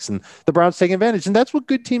mistakes and the Browns taking advantage. And that's what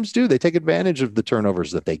good teams do. They take advantage of the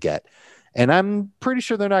turnovers that they get. And I'm pretty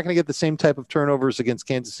sure they're not going to get the same type of turnovers against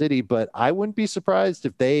Kansas City, but I wouldn't be surprised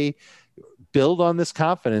if they build on this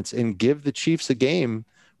confidence and give the Chiefs a game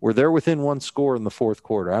where they're within 1 score in the fourth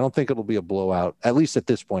quarter. I don't think it'll be a blowout. At least at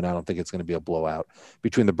this point, I don't think it's going to be a blowout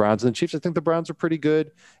between the Browns and the Chiefs. I think the Browns are pretty good,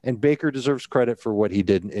 and Baker deserves credit for what he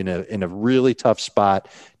did in a really tough spot,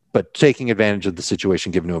 but taking advantage of the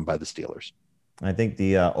situation given to him by the Steelers. I think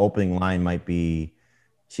the opening line might be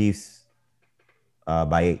Chiefs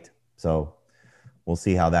by 8. So we'll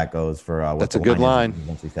see how that goes for what that's a good line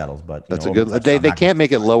once he settles. But that's a good. They can't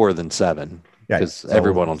make it lower than 7. Because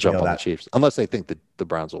everyone will jump on the Chiefs, unless they think that the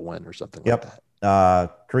Browns will win or something like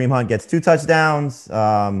that. Kareem Hunt gets 2 touchdowns.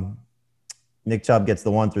 Nick Chubb gets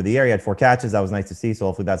the one through the air. He had 4 catches. That was nice to see. So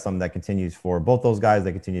hopefully that's something that continues for both those guys.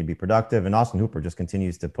 They continue to be productive. And Austin Hooper just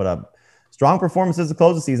continues to put up strong performances to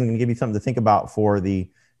close the season. Going to give you something to think about for the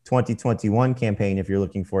 2021 campaign if you're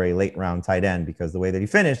looking for a late round tight end, because the way that he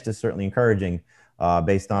finished is certainly encouraging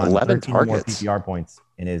based on 11 13 more PPR points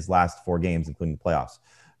in his last 4 games, including the playoffs.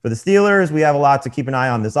 For the Steelers, we have a lot to keep an eye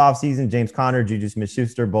on this offseason. James Conner, Juju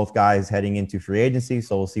Smith-Schuster, both guys heading into free agency.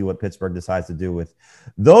 So we'll see what Pittsburgh decides to do with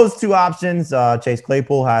those 2 options. Chase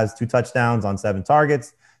Claypool has 2 touchdowns on 7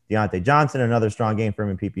 targets. Deontay Johnson, another strong game for him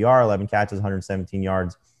in PPR, 11 catches, 117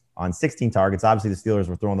 yards on 16 targets. Obviously, the Steelers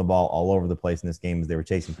were throwing the ball all over the place in this game as they were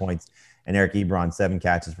chasing points. And Eric Ebron, 7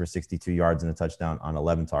 catches for 62 yards and a touchdown on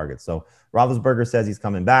 11 targets. So Roethlisberger says he's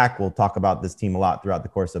coming back. We'll talk about this team a lot throughout the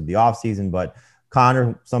course of the offseason. But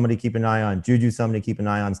Connor, somebody keep an eye on. Juju, somebody keep an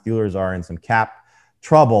eye on. Steelers are in some cap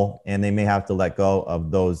trouble, and they may have to let go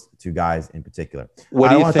of those two guys in particular. What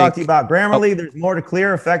do you want to talk to you about Grammarly. There's more to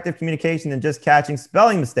clear, effective communication than just catching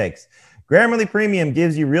spelling mistakes. Grammarly Premium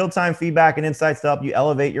gives you real-time feedback and insights to help you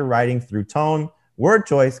elevate your writing through tone, word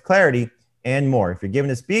choice, clarity, and more. If you're giving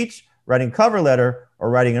a speech, writing a cover letter, or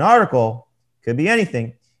writing an article, could be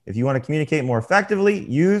anything. If you want to communicate more effectively,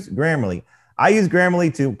 use Grammarly. I use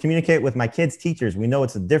Grammarly to communicate with my kids' teachers. We know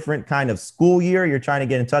it's a different kind of school year. You're trying to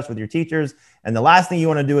get in touch with your teachers. And the last thing you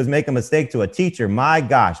want to do is make a mistake to a teacher. My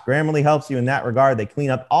gosh, Grammarly helps you in that regard. They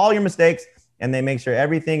clean up all your mistakes and they make sure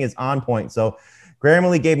everything is on point. So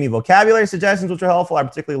Grammarly gave me vocabulary suggestions, which are helpful. I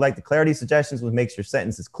particularly like the clarity suggestions, which makes your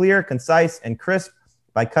sentences clear, concise, and crisp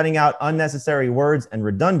by cutting out unnecessary words and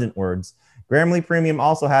redundant words. Grammarly Premium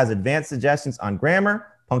also has advanced suggestions on grammar,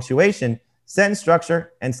 punctuation, sentence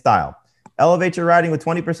structure, and style. Elevate your writing with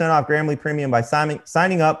 20% off Grammarly Premium by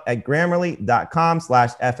signing up at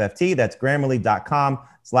Grammarly.com/FFT. That's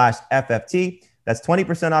Grammarly.com/FFT. That's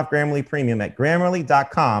 20% off Grammarly Premium at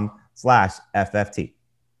Grammarly.com/FFT.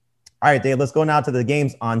 All right, Dave, let's go now to the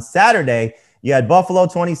games on Saturday. You had Buffalo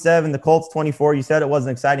 27, the Colts 24. You said it was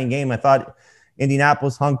an exciting game. I thought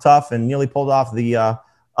Indianapolis hung tough and nearly pulled off the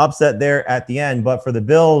upset there at the end. But for the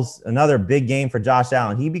Bills, another big game for Josh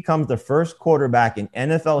Allen. He becomes the first quarterback in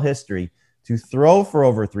NFL history to throw for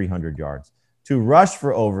over 300 yards, to rush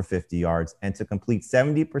for over 50 yards, and to complete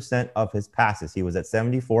 70% of his passes. He was at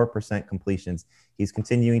 74% completions. He's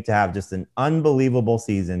continuing to have just an unbelievable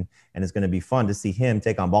season, and it's going to be fun to see him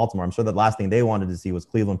take on Baltimore. I'm sure the last thing they wanted to see was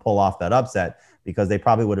Cleveland pull off that upset because they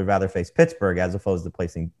probably would have rather faced Pittsburgh as opposed to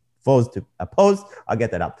facing I'll get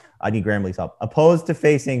that out. I need Grammarly's help. Opposed to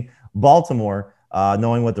facing Baltimore,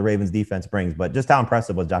 knowing what the Ravens defense brings. But just how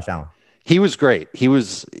impressive was Josh Allen? He was great.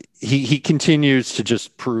 He continues to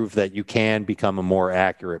just prove that you can become a more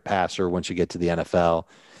accurate passer once you get to the NFL.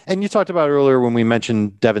 And you talked about earlier when we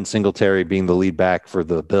mentioned Devin Singletary being the lead back for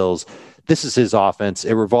the Bills. This is his offense.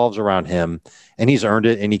 It revolves around him, and he's earned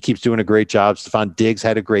it, and he keeps doing a great job. Stephon Diggs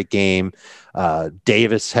had a great game. Gabriel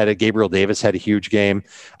Davis had a huge game.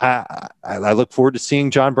 I look forward to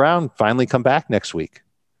seeing John Brown finally come back next week.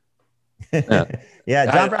 Yeah.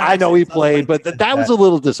 John Brown, I know he played, but that was a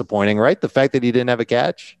little disappointing, right? The fact that he didn't have a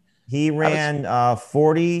catch. He ran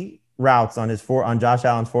 40 routes on Josh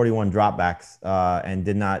Allen's 41 dropbacks and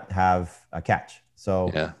did not have a catch.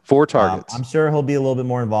 So 4 targets. I'm sure he'll be a little bit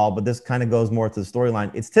more involved, but this kind of goes more to the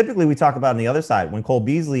storyline. It's typically we talk about on the other side when Cole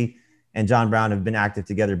Beasley and John Brown have been active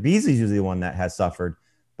together. Beasley's usually the one that has suffered,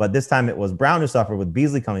 but this time it was Brown who suffered with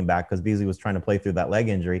Beasley coming back because Beasley was trying to play through that leg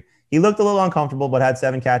injury. He looked a little uncomfortable, but had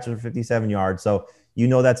 7 catches for 57 yards. So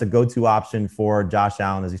that's a go-to option for Josh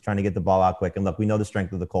Allen as he's trying to get the ball out quick. And look, we know the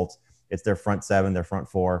strength of the Colts. It's their front 7, their front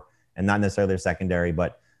 4, and not necessarily their secondary.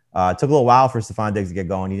 But it took a little while for Stephon Diggs to get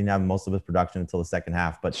going. He didn't have most of his production until the second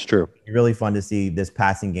half. But it's true. Really fun to see this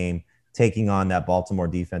passing game taking on that Baltimore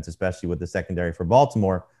defense, especially with the secondary for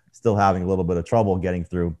Baltimore still having a little bit of trouble getting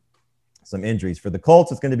through some injuries. For the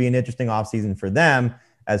Colts, it's going to be an interesting offseason for them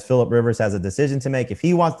as Phillip Rivers has a decision to make. If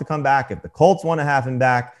he wants to come back, if the Colts want to have him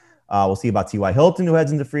back, we'll see about T.Y. Hilton, who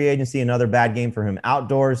heads into free agency. Another bad game for him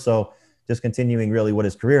outdoors. So just continuing really what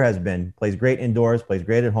his career has been. Plays great indoors, plays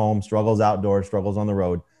great at home, struggles outdoors, struggles on the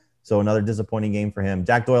road. So another disappointing game for him.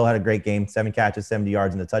 Jack Doyle had a great game, 7 catches, 70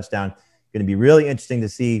 yards, and a touchdown. Going to be really interesting to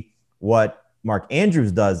see what Mark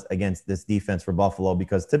Andrews does against this defense for Buffalo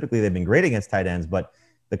because typically they've been great against tight ends, but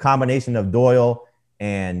the combination of Doyle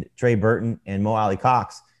and Trey Burton and Mo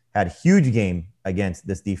Alley-Cox had a huge game against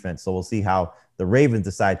this defense. So we'll see how the Ravens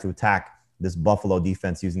decide to attack this Buffalo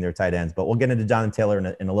defense using their tight ends. But we'll get into Jonathan Taylor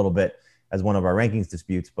in a little bit as one of our rankings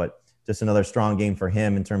disputes, but just another strong game for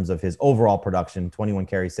him in terms of his overall production, 21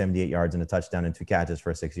 carries, 78 yards, and a touchdown and 2 catches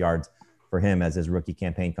for 6 yards for him as his rookie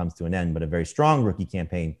campaign comes to an end, but a very strong rookie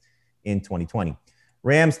campaign in 2020.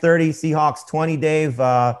 Rams 30, Seahawks 20, Dave.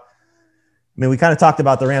 We kind of talked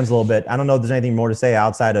about the Rams a little bit. I don't know if there's anything more to say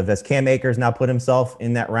outside of as Cam Akers now put himself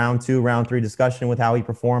in that round 2, round 3 discussion with how he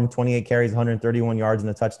performed. 28 carries, 131 yards, and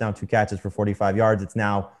a touchdown, 2 catches for 45 yards. It's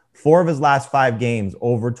now 4 of his last 5 games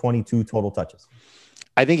over 22 total touches.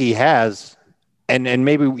 I think he has, and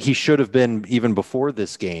maybe he should have been even before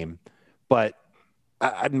this game, but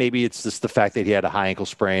maybe it's just the fact that he had a high ankle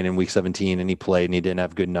sprain in week 17 and he played and he didn't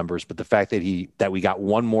have good numbers. But the fact that we got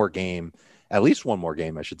one more game, at least one more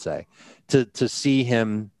game, I should say, to see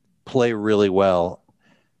him play really well.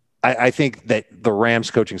 I think that the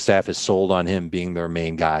Rams coaching staff is sold on him being their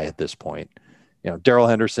main guy at this point. Darrell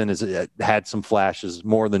Henderson has had some flashes,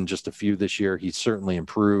 more than just a few this year. He's certainly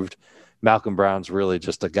improved. Malcolm Brown's really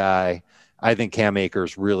just a guy. I think Cam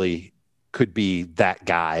Akers really could be that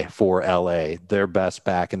guy for LA, their best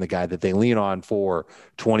back and the guy that they lean on for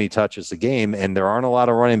 20 touches a game. And there aren't a lot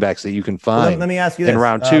of running backs that you can find let me ask you in this.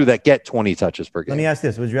 round 2 that get 20 touches per game. Let me ask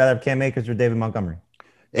this. Would you rather have Cam Akers or David Montgomery?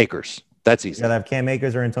 Akers. That's easy. Would you rather have Cam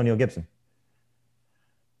Akers or Antonio Gibson?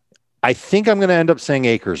 I think I'm going to end up saying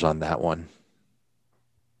Akers on that one.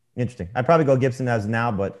 Interesting. I'd probably go Gibson as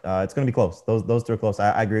now, but it's going to be close. Those two are close.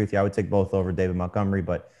 I agree with you. I would take both over David Montgomery,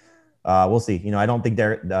 but we'll see. I don't think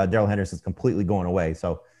Darrell Henderson's completely going away.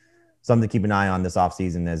 So something to keep an eye on this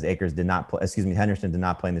offseason, as Akers did not play. Henderson did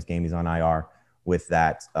not play in this game. He's on IR with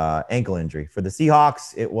that ankle injury. For the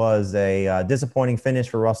Seahawks, it was a disappointing finish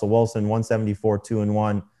for Russell Wilson, 174,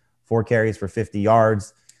 2-1, 4 carries for 50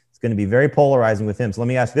 yards. It's going to be very polarizing with him. So let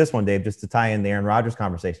me ask this one, Dave, just to tie in the Aaron Rodgers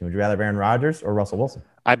conversation. Would you rather have Aaron Rodgers or Russell Wilson?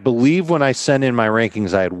 I believe when I sent in my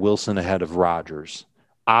rankings, I had Wilson ahead of Rodgers.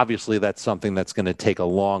 Obviously, that's something that's going to take a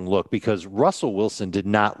long look because Russell Wilson did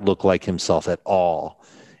not look like himself at all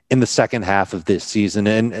in the second half of this season.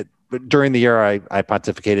 And during the year, I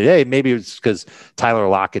pontificated, hey, maybe it's because Tyler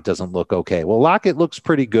Lockett doesn't look okay. Well, Lockett looks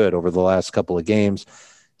pretty good over the last couple of games.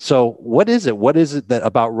 So what is it? What is it that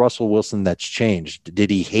about Russell Wilson that's changed? Did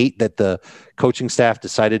he hate that the coaching staff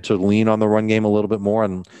decided to lean on the run game a little bit more?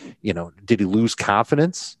 And, did he lose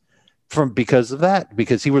confidence because of that?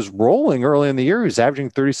 Because he was rolling early in the year. He was averaging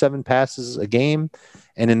 37 passes a game.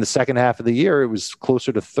 And in the second half of the year, it was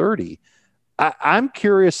closer to 30. I'm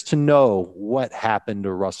curious to know what happened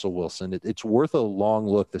to Russell Wilson. It's worth a long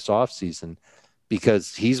look this offseason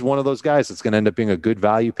because he's one of those guys that's going to end up being a good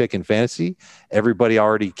value pick in fantasy. Everybody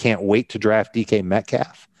already can't wait to draft DK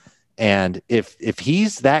Metcalf. And if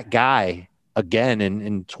he's that guy again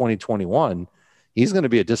in 2021, he's going to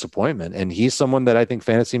be a disappointment. And he's someone that I think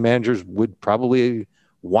fantasy managers would probably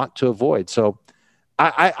want to avoid. So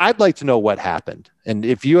I'd like to know what happened. And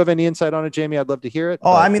if you have any insight on it, Jamie, I'd love to hear it.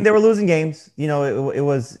 I mean, they were losing games. It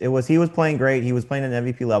was he was playing great. He was playing at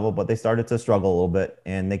an MVP level, but they started to struggle a little bit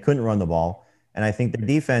and they couldn't run the ball. And I think their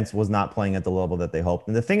defense was not playing at the level that they hoped.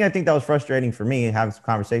 And the thing I think that was frustrating for me, having some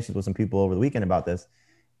conversations with some people over the weekend about this,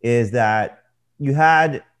 is that you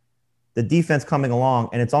had the defense coming along,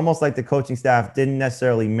 and it's almost like the coaching staff didn't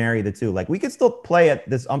necessarily marry the two. Like, we could still play at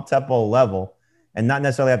this up-tempo level and not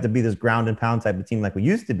necessarily have to be this ground and pound type of team like we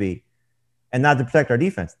used to be, and not to protect our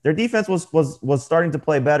defense. Their defense was starting to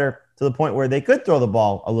play better to the point where they could throw the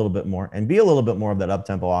ball a little bit more and be a little bit more of that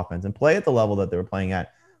up-tempo offense and play at the level that they were playing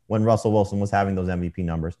at when Russell Wilson was having those MVP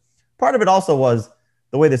numbers. Part of it also was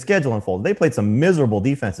the way the schedule unfolded. They played some miserable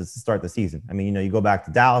defenses to start the season. I mean, you go back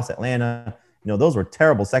to Dallas, Atlanta, those were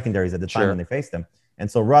terrible secondaries at the time when they faced them.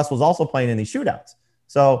 And so Russ was also playing in these shootouts.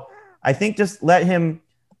 So I think just let him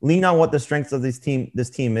lean on what the strengths of this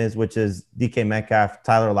team is, which is DK Metcalf,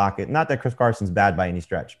 Tyler Lockett. Not that Chris Carson's bad by any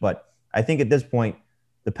stretch, but I think at this point,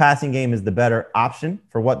 the passing game is the better option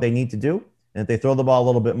for what they need to do. And if they throw the ball a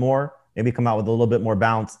little bit more, maybe come out with a little bit more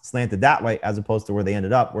bounce, slanted that way, as opposed to where they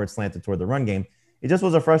ended up, where it's slanted toward the run game. It just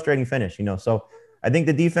was a frustrating finish, So I think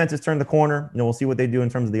the defense has turned the corner. We'll see what they do in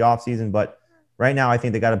terms of the offseason, but right now I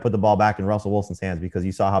think they got to put the ball back in Russell Wilson's hands because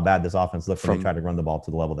you saw how bad this offense looked when they tried to run the ball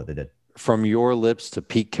to the level that they did. From your lips to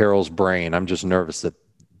Pete Carroll's brain, I'm just nervous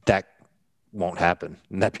that won't happen.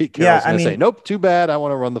 And that Pete Carroll's going to say, nope, too bad. I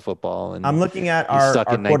want to run the football. And I'm looking at our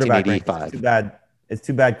quarterback rankings. It's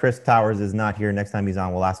too bad Chris Towers is not here. Next time he's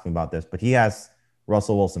on, we'll ask him about this. But he has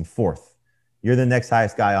Russell Wilson 4th. You're the next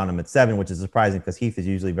highest guy on him at 7, which is surprising because Heath is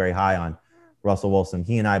usually very high on Russell Wilson.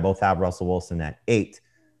 He and I both have Russell Wilson at 8.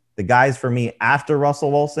 The guys for me after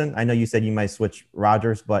Russell Wilson, I know you said you might switch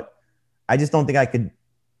Rodgers, but I just don't think I could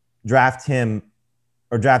draft him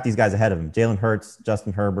or draft these guys ahead of him. Jalen Hurts,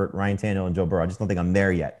 Justin Herbert, Ryan Tannehill, and Joe Burrow. I just don't think I'm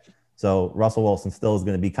there yet. So Russell Wilson still is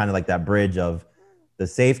going to be kind of like that bridge of the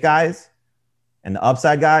safe guys and the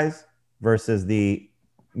upside guys versus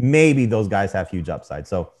maybe those guys have huge upside.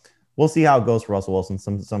 So we'll see how it goes for Russell Wilson.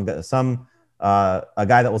 A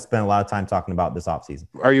guy that we'll spend a lot of time talking about this offseason.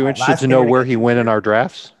 Are you interested to know where he went in our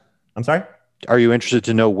drafts? I'm sorry? Are you interested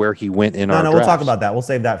to know where he went in our drafts? No, we'll talk about that. We'll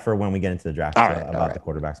save that for when we get into the draft about the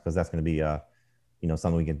quarterbacks, because that's going to be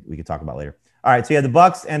something we can talk about later. All right, so you had the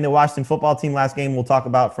Bucs and the Washington football team last game. We'll talk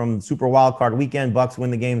about from Super Wild Card Weekend. Bucs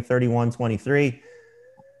win the game 31-23.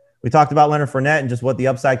 We talked about Leonard Fournette and just what the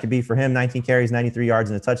upside could be for him. 19 carries, 93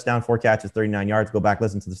 yards, and a touchdown, 4 catches, 39 yards. Go back,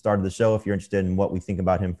 listen to the start of the show if you're interested in what we think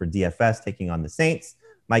about him for DFS taking on the Saints.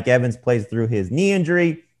 Mike Evans plays through his knee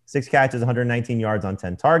injury. 6 catches, 119 yards on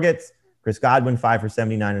 10 targets. Chris Godwin, 5 for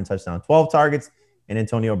 79 and a touchdown, 12 targets. And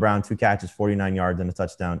Antonio Brown, 2 catches, 49 yards and a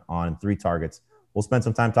touchdown on 3 targets. We'll spend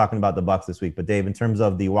some time talking about the Bucs this week. But Dave, in terms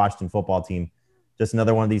of the Washington football team, just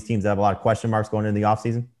another one of these teams that have a lot of question marks going into the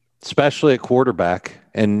offseason? Especially at quarterback.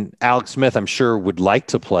 And Alex Smith, I'm sure, would like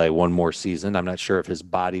to play one more season. I'm not sure if his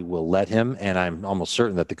body will let him. And I'm almost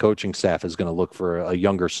certain that the coaching staff is going to look for a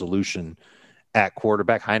younger solution at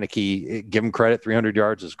quarterback. Heineke, give him credit, 300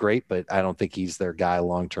 yards is great, but I don't think he's their guy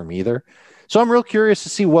long-term either. So I'm real curious to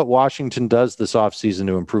see what Washington does this offseason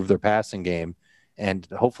to improve their passing game and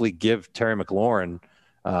hopefully give Terry McLaurin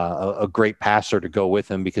a great passer to go with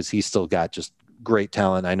him, because he's still got just great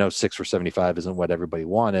talent. I know 6 for 75 isn't what everybody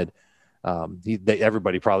wanted.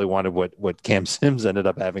 Everybody probably wanted what Cam Sims ended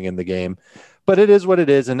up having in the game, but it is what it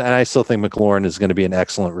is. And I still think McLaurin is going to be an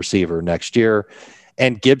excellent receiver next year.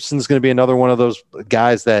 And Gibson's going to be another one of those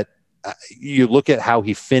guys that you look at how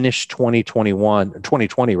he finished 2020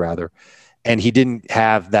 rather, and he didn't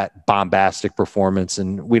have that bombastic performance,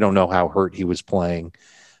 and we don't know how hurt he was playing.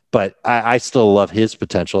 But I still love his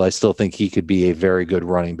potential. I still think he could be a very good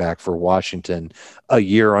running back for Washington. A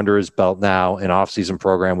year under his belt now, an offseason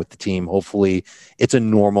program with the team. Hopefully it's a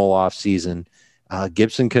normal offseason.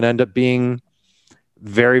 Gibson could end up being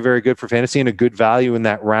very, very good for fantasy and a good value in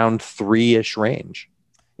that round 3-ish range.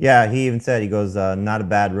 Yeah, he even said, he goes, not a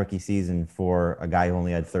bad rookie season for a guy who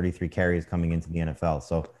only had 33 carries coming into the NFL.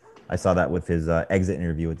 So I saw that with his exit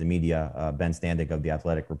interview with the media, Ben Standig of The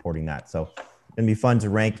Athletic reporting that. So it's going to be fun to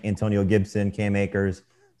rank Antonio Gibson, Cam Akers,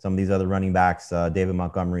 some of these other running backs, David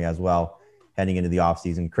Montgomery as well, heading into the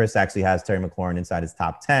offseason. Chris actually has Terry McLaurin inside his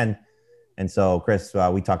top 10. And so, Chris,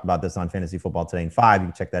 we talked about this on Fantasy Football Today in 5. You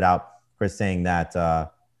can check that out. Chris saying that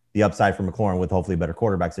the upside for McLaurin with hopefully a better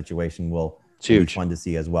quarterback situation will be fun to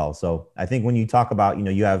see as well. So I think when you talk about,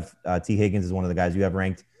 you have T. Higgins is one of the guys you have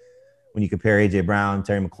ranked. When you compare A.J. Brown,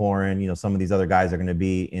 Terry McLaurin, some of these other guys are going to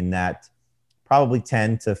be in that probably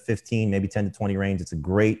 10 to 15, maybe 10 to 20 range. It's a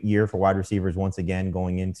great year for wide receivers once again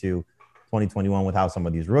going into 2021 with how some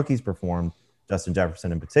of these rookies performed, Justin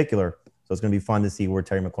Jefferson in particular. So it's going to be fun to see where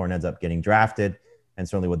Terry McLaurin ends up getting drafted, and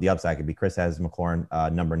certainly what the upside could be. Chris has McLaurin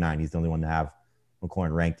number 9. He's the only one to have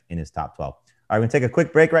McLaurin ranked in his top 12. All right, we're going to take a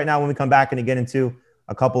quick break right now. When we come back and get into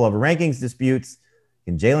a couple of rankings disputes,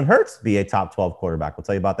 can Jalen Hurts be a top 12 quarterback? We'll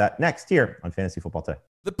tell you about that next here on Fantasy Football Today.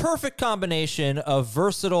 The perfect combination of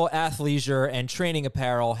versatile athleisure and training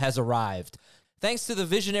apparel has arrived. Thanks to the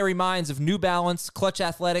visionary minds of New Balance, Clutch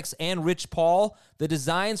Athletics, and Rich Paul, the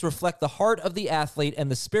designs reflect the heart of the athlete and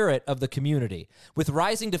the spirit of the community. With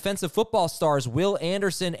rising defensive football stars Will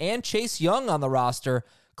Anderson and Chase Young on the roster,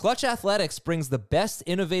 Clutch Athletics brings the best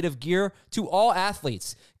innovative gear to all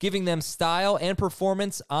athletes, giving them style and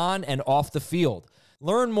performance on and off the field.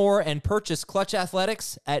 Learn more and purchase Clutch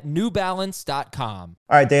Athletics at newbalance.com.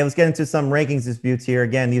 All right, Dave, let's get into some rankings disputes here.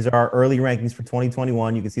 Again, these are our early rankings for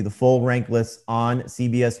 2021. You can see the full rank list on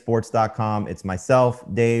cbssports.com. It's myself,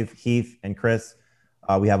 Dave, Heath, and Chris.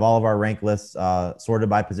 We have all of our rank lists sorted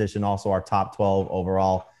by position, also our top 12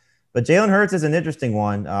 overall. But Jalen Hurts is an interesting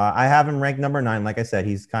one. I have him ranked number 9. Like I said,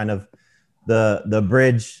 he's kind of the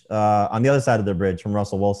bridge on the other side of the bridge from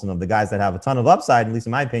Russell Wilson, of the guys that have a ton of upside, at least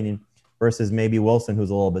in my opinion, versus maybe Wilson,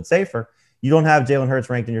 who's a little bit safer. You don't have Jalen Hurts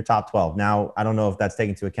ranked in your top 12. Now, I don't know if that's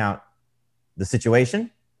taking into account the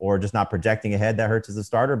situation or just not projecting ahead that Hurts is a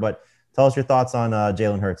starter, but tell us your thoughts on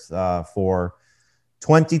Jalen Hurts for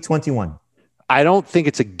 2021. I don't think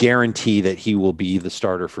it's a guarantee that he will be the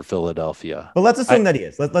starter for Philadelphia. But let's assume that he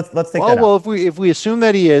is. Let's take that out. Well, if we assume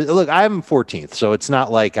that he is, look, I have him 14th, so it's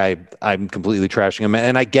not like I'm completely trashing him.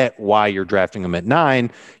 And I get why you're drafting him at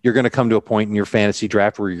 9. You're going to come to a point in your fantasy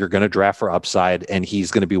draft where you're going to draft for upside, and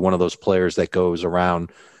he's going to be one of those players that goes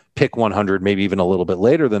around pick 100, maybe even a little bit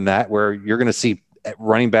later than that, where you're going to see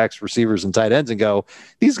running backs, receivers, and tight ends and go,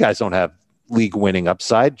 these guys don't have league-winning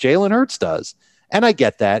upside. Jalen Hurts does. And I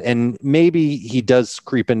get that. And maybe he does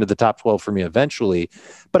creep into the top 12 for me eventually,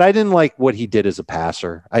 but I didn't like what he did as a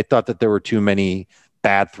passer. I thought that there were too many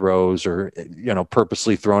bad throws or,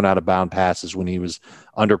 purposely thrown out of bound passes when he was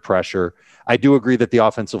under pressure. I do agree that the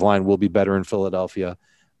offensive line will be better in Philadelphia.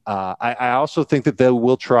 I also think that they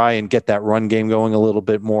will try and get that run game going a little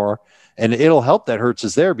bit more. And it'll help that Hurts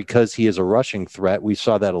is there because he is a rushing threat. We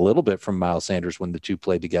saw that a little bit from Miles Sanders when the two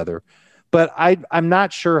played together. But I'm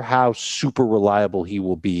not sure how super reliable he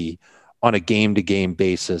will be on a game-to-game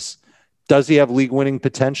basis. Does he have league-winning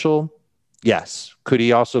potential? Yes. Could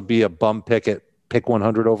he also be a bum pick at pick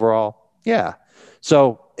 100 overall? Yeah.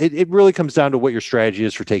 So it really comes down to what your strategy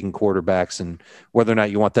is for taking quarterbacks and whether or not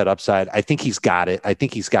you want that upside. I think he's got it. I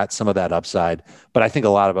think he's got some of that upside, but I think a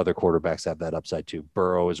lot of other quarterbacks have that upside too.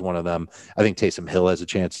 Burrow is one of them. I think Taysom Hill has a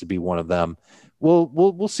chance to be one of them.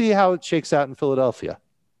 We'll see how it shakes out in Philadelphia.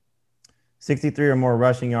 63 or more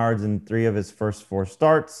rushing yards in 3 of his first 4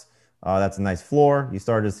 starts. That's a nice floor. You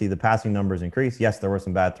started to see the passing numbers increase. Yes, there were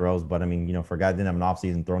some bad throws, but I mean, for a guy that didn't have an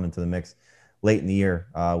offseason thrown into the mix late in the year,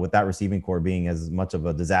 with that receiving core being as much of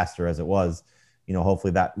a disaster as it was,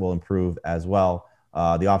 hopefully that will improve as well.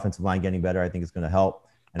 The offensive line getting better, I think, is going to help.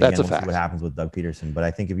 And That's again, a we'll fact. see what happens with Doug Peterson. But I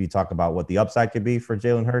think if you talk about what the upside could be for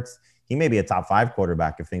Jalen Hurts, he may be a top 5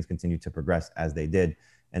 quarterback if things continue to progress as they did.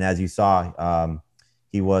 And as you saw,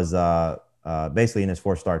 he was basically in his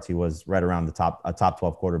 4 starts, he was right around a top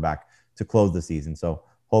 12 quarterback to close the season. So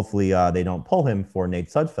hopefully they don't pull him for Nate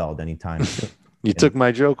Sudfeld anytime soon. You took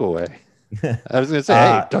my joke away. I was going to say,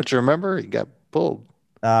 hey, don't you remember? He got pulled.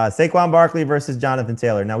 Saquon Barkley versus Jonathan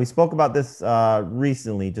Taylor. Now, we spoke about this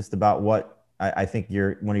recently, just about what I think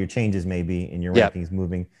one of your changes may be in your rankings,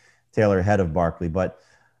 moving Taylor ahead of Barkley. But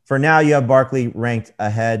for now, you have Barkley ranked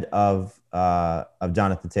ahead of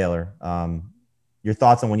Jonathan Taylor. Your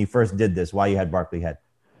thoughts on when you first did this, why you had Barkley ahead?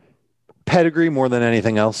 Pedigree more than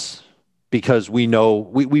anything else, because we know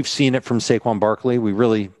we've seen it from Saquon Barkley. We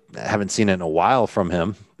really haven't seen it in a while from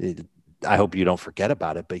him. I hope you don't forget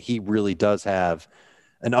about it, but he really does have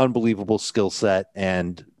an unbelievable skill set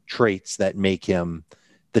and traits that make him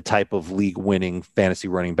the type of league-winning fantasy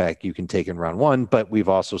running back you can take in round 1. But we've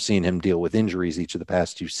also seen him deal with injuries each of the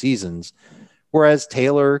past 2 seasons. Whereas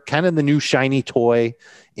Taylor, kind of the new shiny toy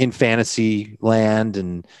in fantasy land,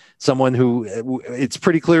 and someone who it's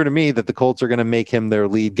pretty clear to me that the Colts are going to make him their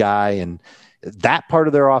lead guy, and that part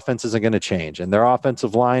of their offense isn't going to change. And their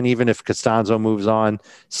offensive line, even if Costanzo moves on,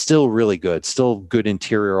 still really good, still good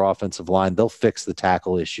interior offensive line. They'll fix the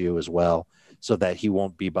tackle issue as well so that he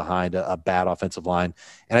won't be behind a bad offensive line.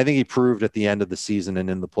 And I think he proved at the end of the season and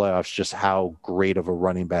in the playoffs just how great of a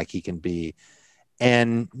running back he can be.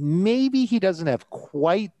 And maybe he doesn't have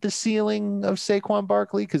quite the ceiling of Saquon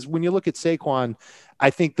Barkley, because when you look at Saquon,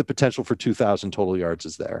 I think the potential for 2,000 total yards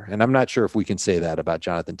is there. And I'm not sure if we can say that about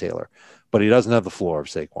Jonathan Taylor, but he doesn't have the floor of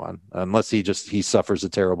Saquon unless he suffers a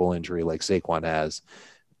terrible injury like Saquon has.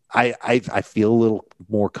 I feel a little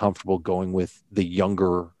more comfortable going with the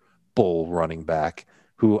younger bull running back,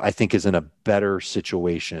 who I think is in a better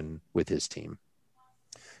situation with his team.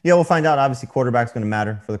 Yeah, we'll find out. Obviously, quarterback's going to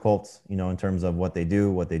matter for the Colts, in terms of what they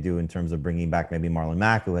do in terms of bringing back maybe Marlon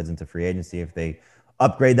Mack, who heads into free agency. If they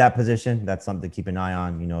upgrade that position, that's something to keep an eye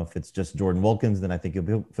on. If it's just Jordan Wilkins, then I think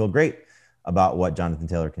you'll feel great about what Jonathan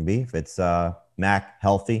Taylor can be. If it's Mack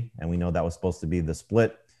healthy, and we know that was supposed to be the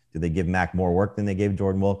split, do they give Mack more work than they gave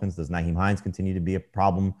Jordan Wilkins? Does Nyheim Hines continue to be a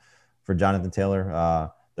problem for Jonathan Taylor?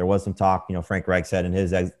 There was some talk, Frank Reich said in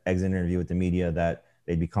his exit interview with the media that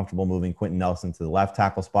they'd be comfortable moving Quentin Nelson to the left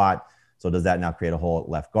tackle spot. So does that now create a hole at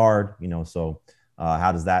left guard?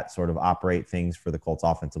 How does that sort of operate things for the Colts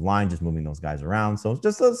offensive line, just moving those guys around? So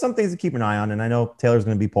just some things to keep an eye on. And I know Taylor's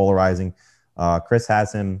going to be polarizing. Chris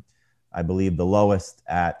has him, I believe, the lowest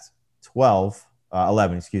at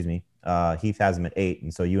 11, excuse me. Heath has him at 8.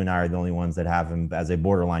 And so you and I are the only ones that have him as a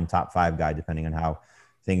borderline top 5 guy, depending on how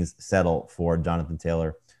things settle for Jonathan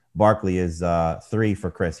Taylor. Barkley is 3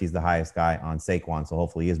 for Chris. He's the highest guy on Saquon, so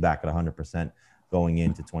hopefully he is back at 100% going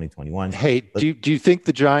into 2021. Hey, do you think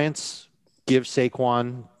the Giants give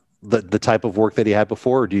Saquon the type of work that he had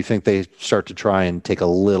before, or do you think they start to try and take a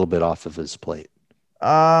little bit off of his plate?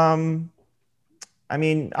 I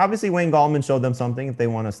mean, obviously Wayne Gallman showed them something if they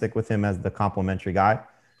want to stick with him as the complimentary guy.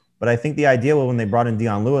 But I think the idea when they brought in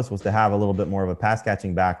Dion Lewis was to have a little bit more of a pass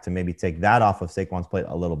catching back to maybe take that off of Saquon's plate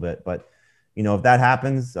a little bit. But if that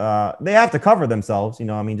happens, they have to cover themselves,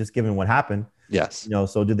 just given what happened. Yes.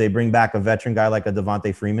 So do they bring back a veteran guy like a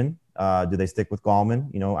Devontae Freeman? Do they stick with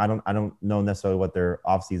Gallman? I don't know necessarily what their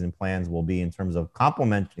offseason plans will be in terms of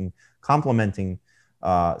complementing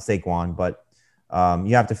Saquon, but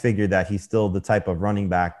you have to figure that he's still the type of running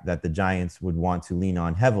back that the Giants would want to lean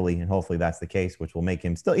on heavily. And hopefully that's the case, which will make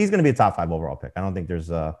him he's going to be a top 5 overall pick. I don't think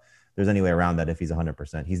there's any way around that if he's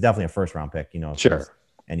 100%. He's definitely a first round pick, if sure.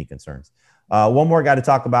 Any concerns. One more guy to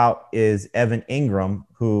talk about is Evan Ingram,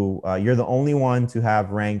 who you're the only one to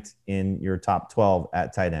have ranked in your top 12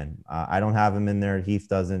 at tight end. I don't have him in there. Heath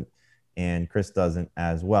doesn't, and Chris doesn't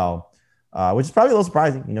as well, which is probably a little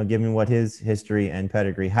surprising, given what his history and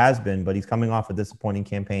pedigree has been. But he's coming off a disappointing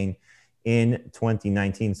campaign in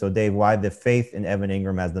 2019. So, Dave, why the faith in Evan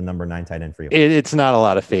Ingram as the number 9 tight end for you? It's not a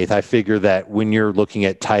lot of faith. I figure that when you're looking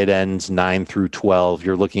at tight ends 9 through 12,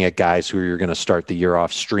 you're looking at guys who you're going to start the year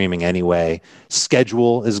off streaming anyway.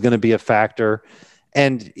 Schedule is going to be a factor.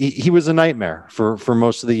 And he was a nightmare for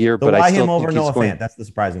most of the year. So but why I still him over think Noah Fant? That's the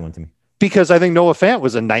surprising one to me. Because I think Noah Fant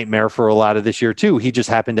was a nightmare for a lot of this year too. He just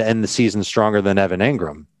happened to end the season stronger than Evan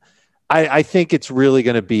Ingram. I think it's really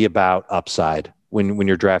going to be about upside when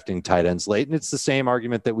you're drafting tight ends late. And it's the same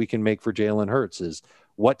argument that we can make for Jalen Hurts is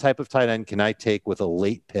what type of tight end can I take with a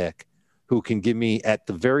late pick who can give me at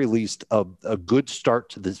the very least a good start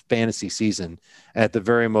to this fantasy season and at the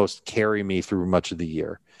very most carry me through much of the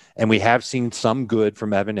year. And we have seen some good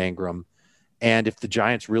from Evan Ingram. And if the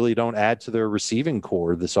Giants really don't add to their receiving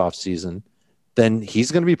core this offseason, then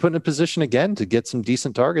he's going to be put in a position again to get some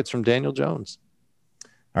decent targets from Daniel Jones.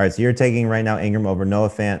 All right, so you're taking right now Ingram over Noah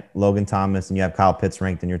Fant, Logan Thomas, and you have Kyle Pitts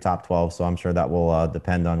ranked in your top 12, so I'm sure that will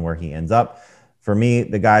depend on where he ends up. For me,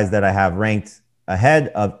 the guys that I have ranked ahead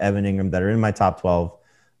of Evan Ingram that are in my top 12,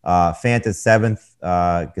 Fant is 7th,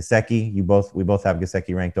 Gesicki, we both have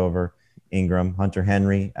Gesicki ranked over Ingram, Hunter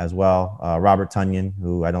Henry as well, Robert Tonyan,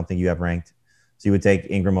 who I don't think you have ranked. So you would take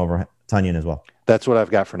Ingram over Tonyan as well. That's what I've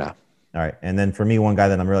got for now. All right, and then for me, one guy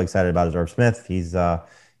that I'm really excited about is Irv Smith.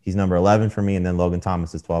 He's number 11 for me, and then Logan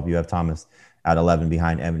Thomas is 12. You have Thomas at 11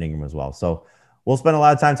 behind Evan Ingram as well. So we'll spend a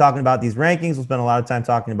lot of time talking about these rankings. We'll spend a lot of time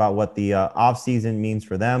talking about what the offseason means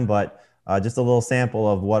for them, but just a little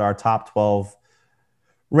sample of what our top 12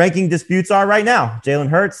 ranking disputes are right now. Jalen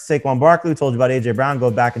Hurts, Saquon Barkley, told you about A.J. Brown. Go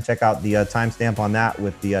back and check out the timestamp on that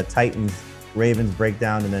with the Titans-Ravens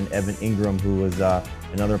breakdown, and then Evan Ingram, who was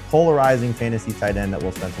another polarizing fantasy tight end that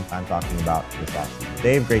we'll spend some time talking about this offseason.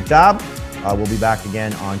 Dave, great job. We'll be back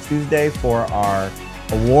again on Tuesday for our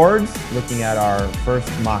awards, looking at our first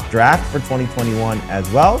mock draft for 2021 as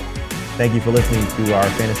well. Thank you for listening to our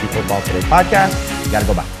Fantasy Football Today podcast. You got to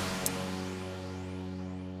go back.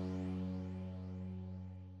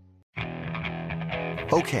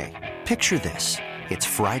 Okay, picture this. It's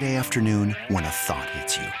Friday afternoon when a thought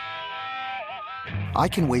hits you. I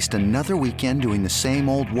can waste another weekend doing the same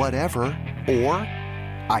old whatever, or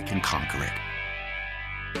I can conquer it.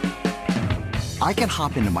 I can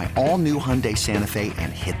hop into my all-new Hyundai Santa Fe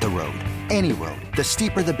and hit the road. Any road. The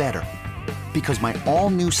steeper, the better. Because my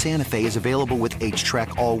all-new Santa Fe is available with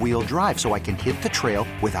H-Track all-wheel drive, so I can hit the trail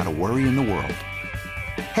without a worry in the world.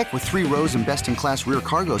 Heck, with 3 rows and best-in-class rear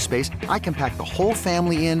cargo space, I can pack the whole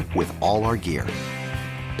family in with all our gear.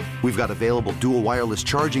 We've got available dual wireless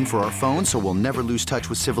charging for our phones, so we'll never lose touch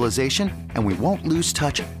with civilization, and we won't lose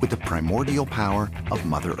touch with the primordial power of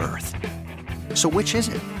Mother Earth. So which is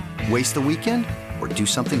it? Waste the weekend or do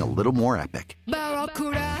something a little more epic?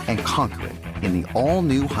 And conquer it in the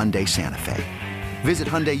all-new Hyundai Santa Fe. Visit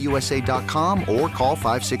HyundaiUSA.com or call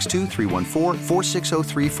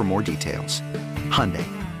 562-314-4603 for more details. Hyundai,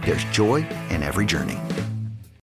 there's joy in every journey.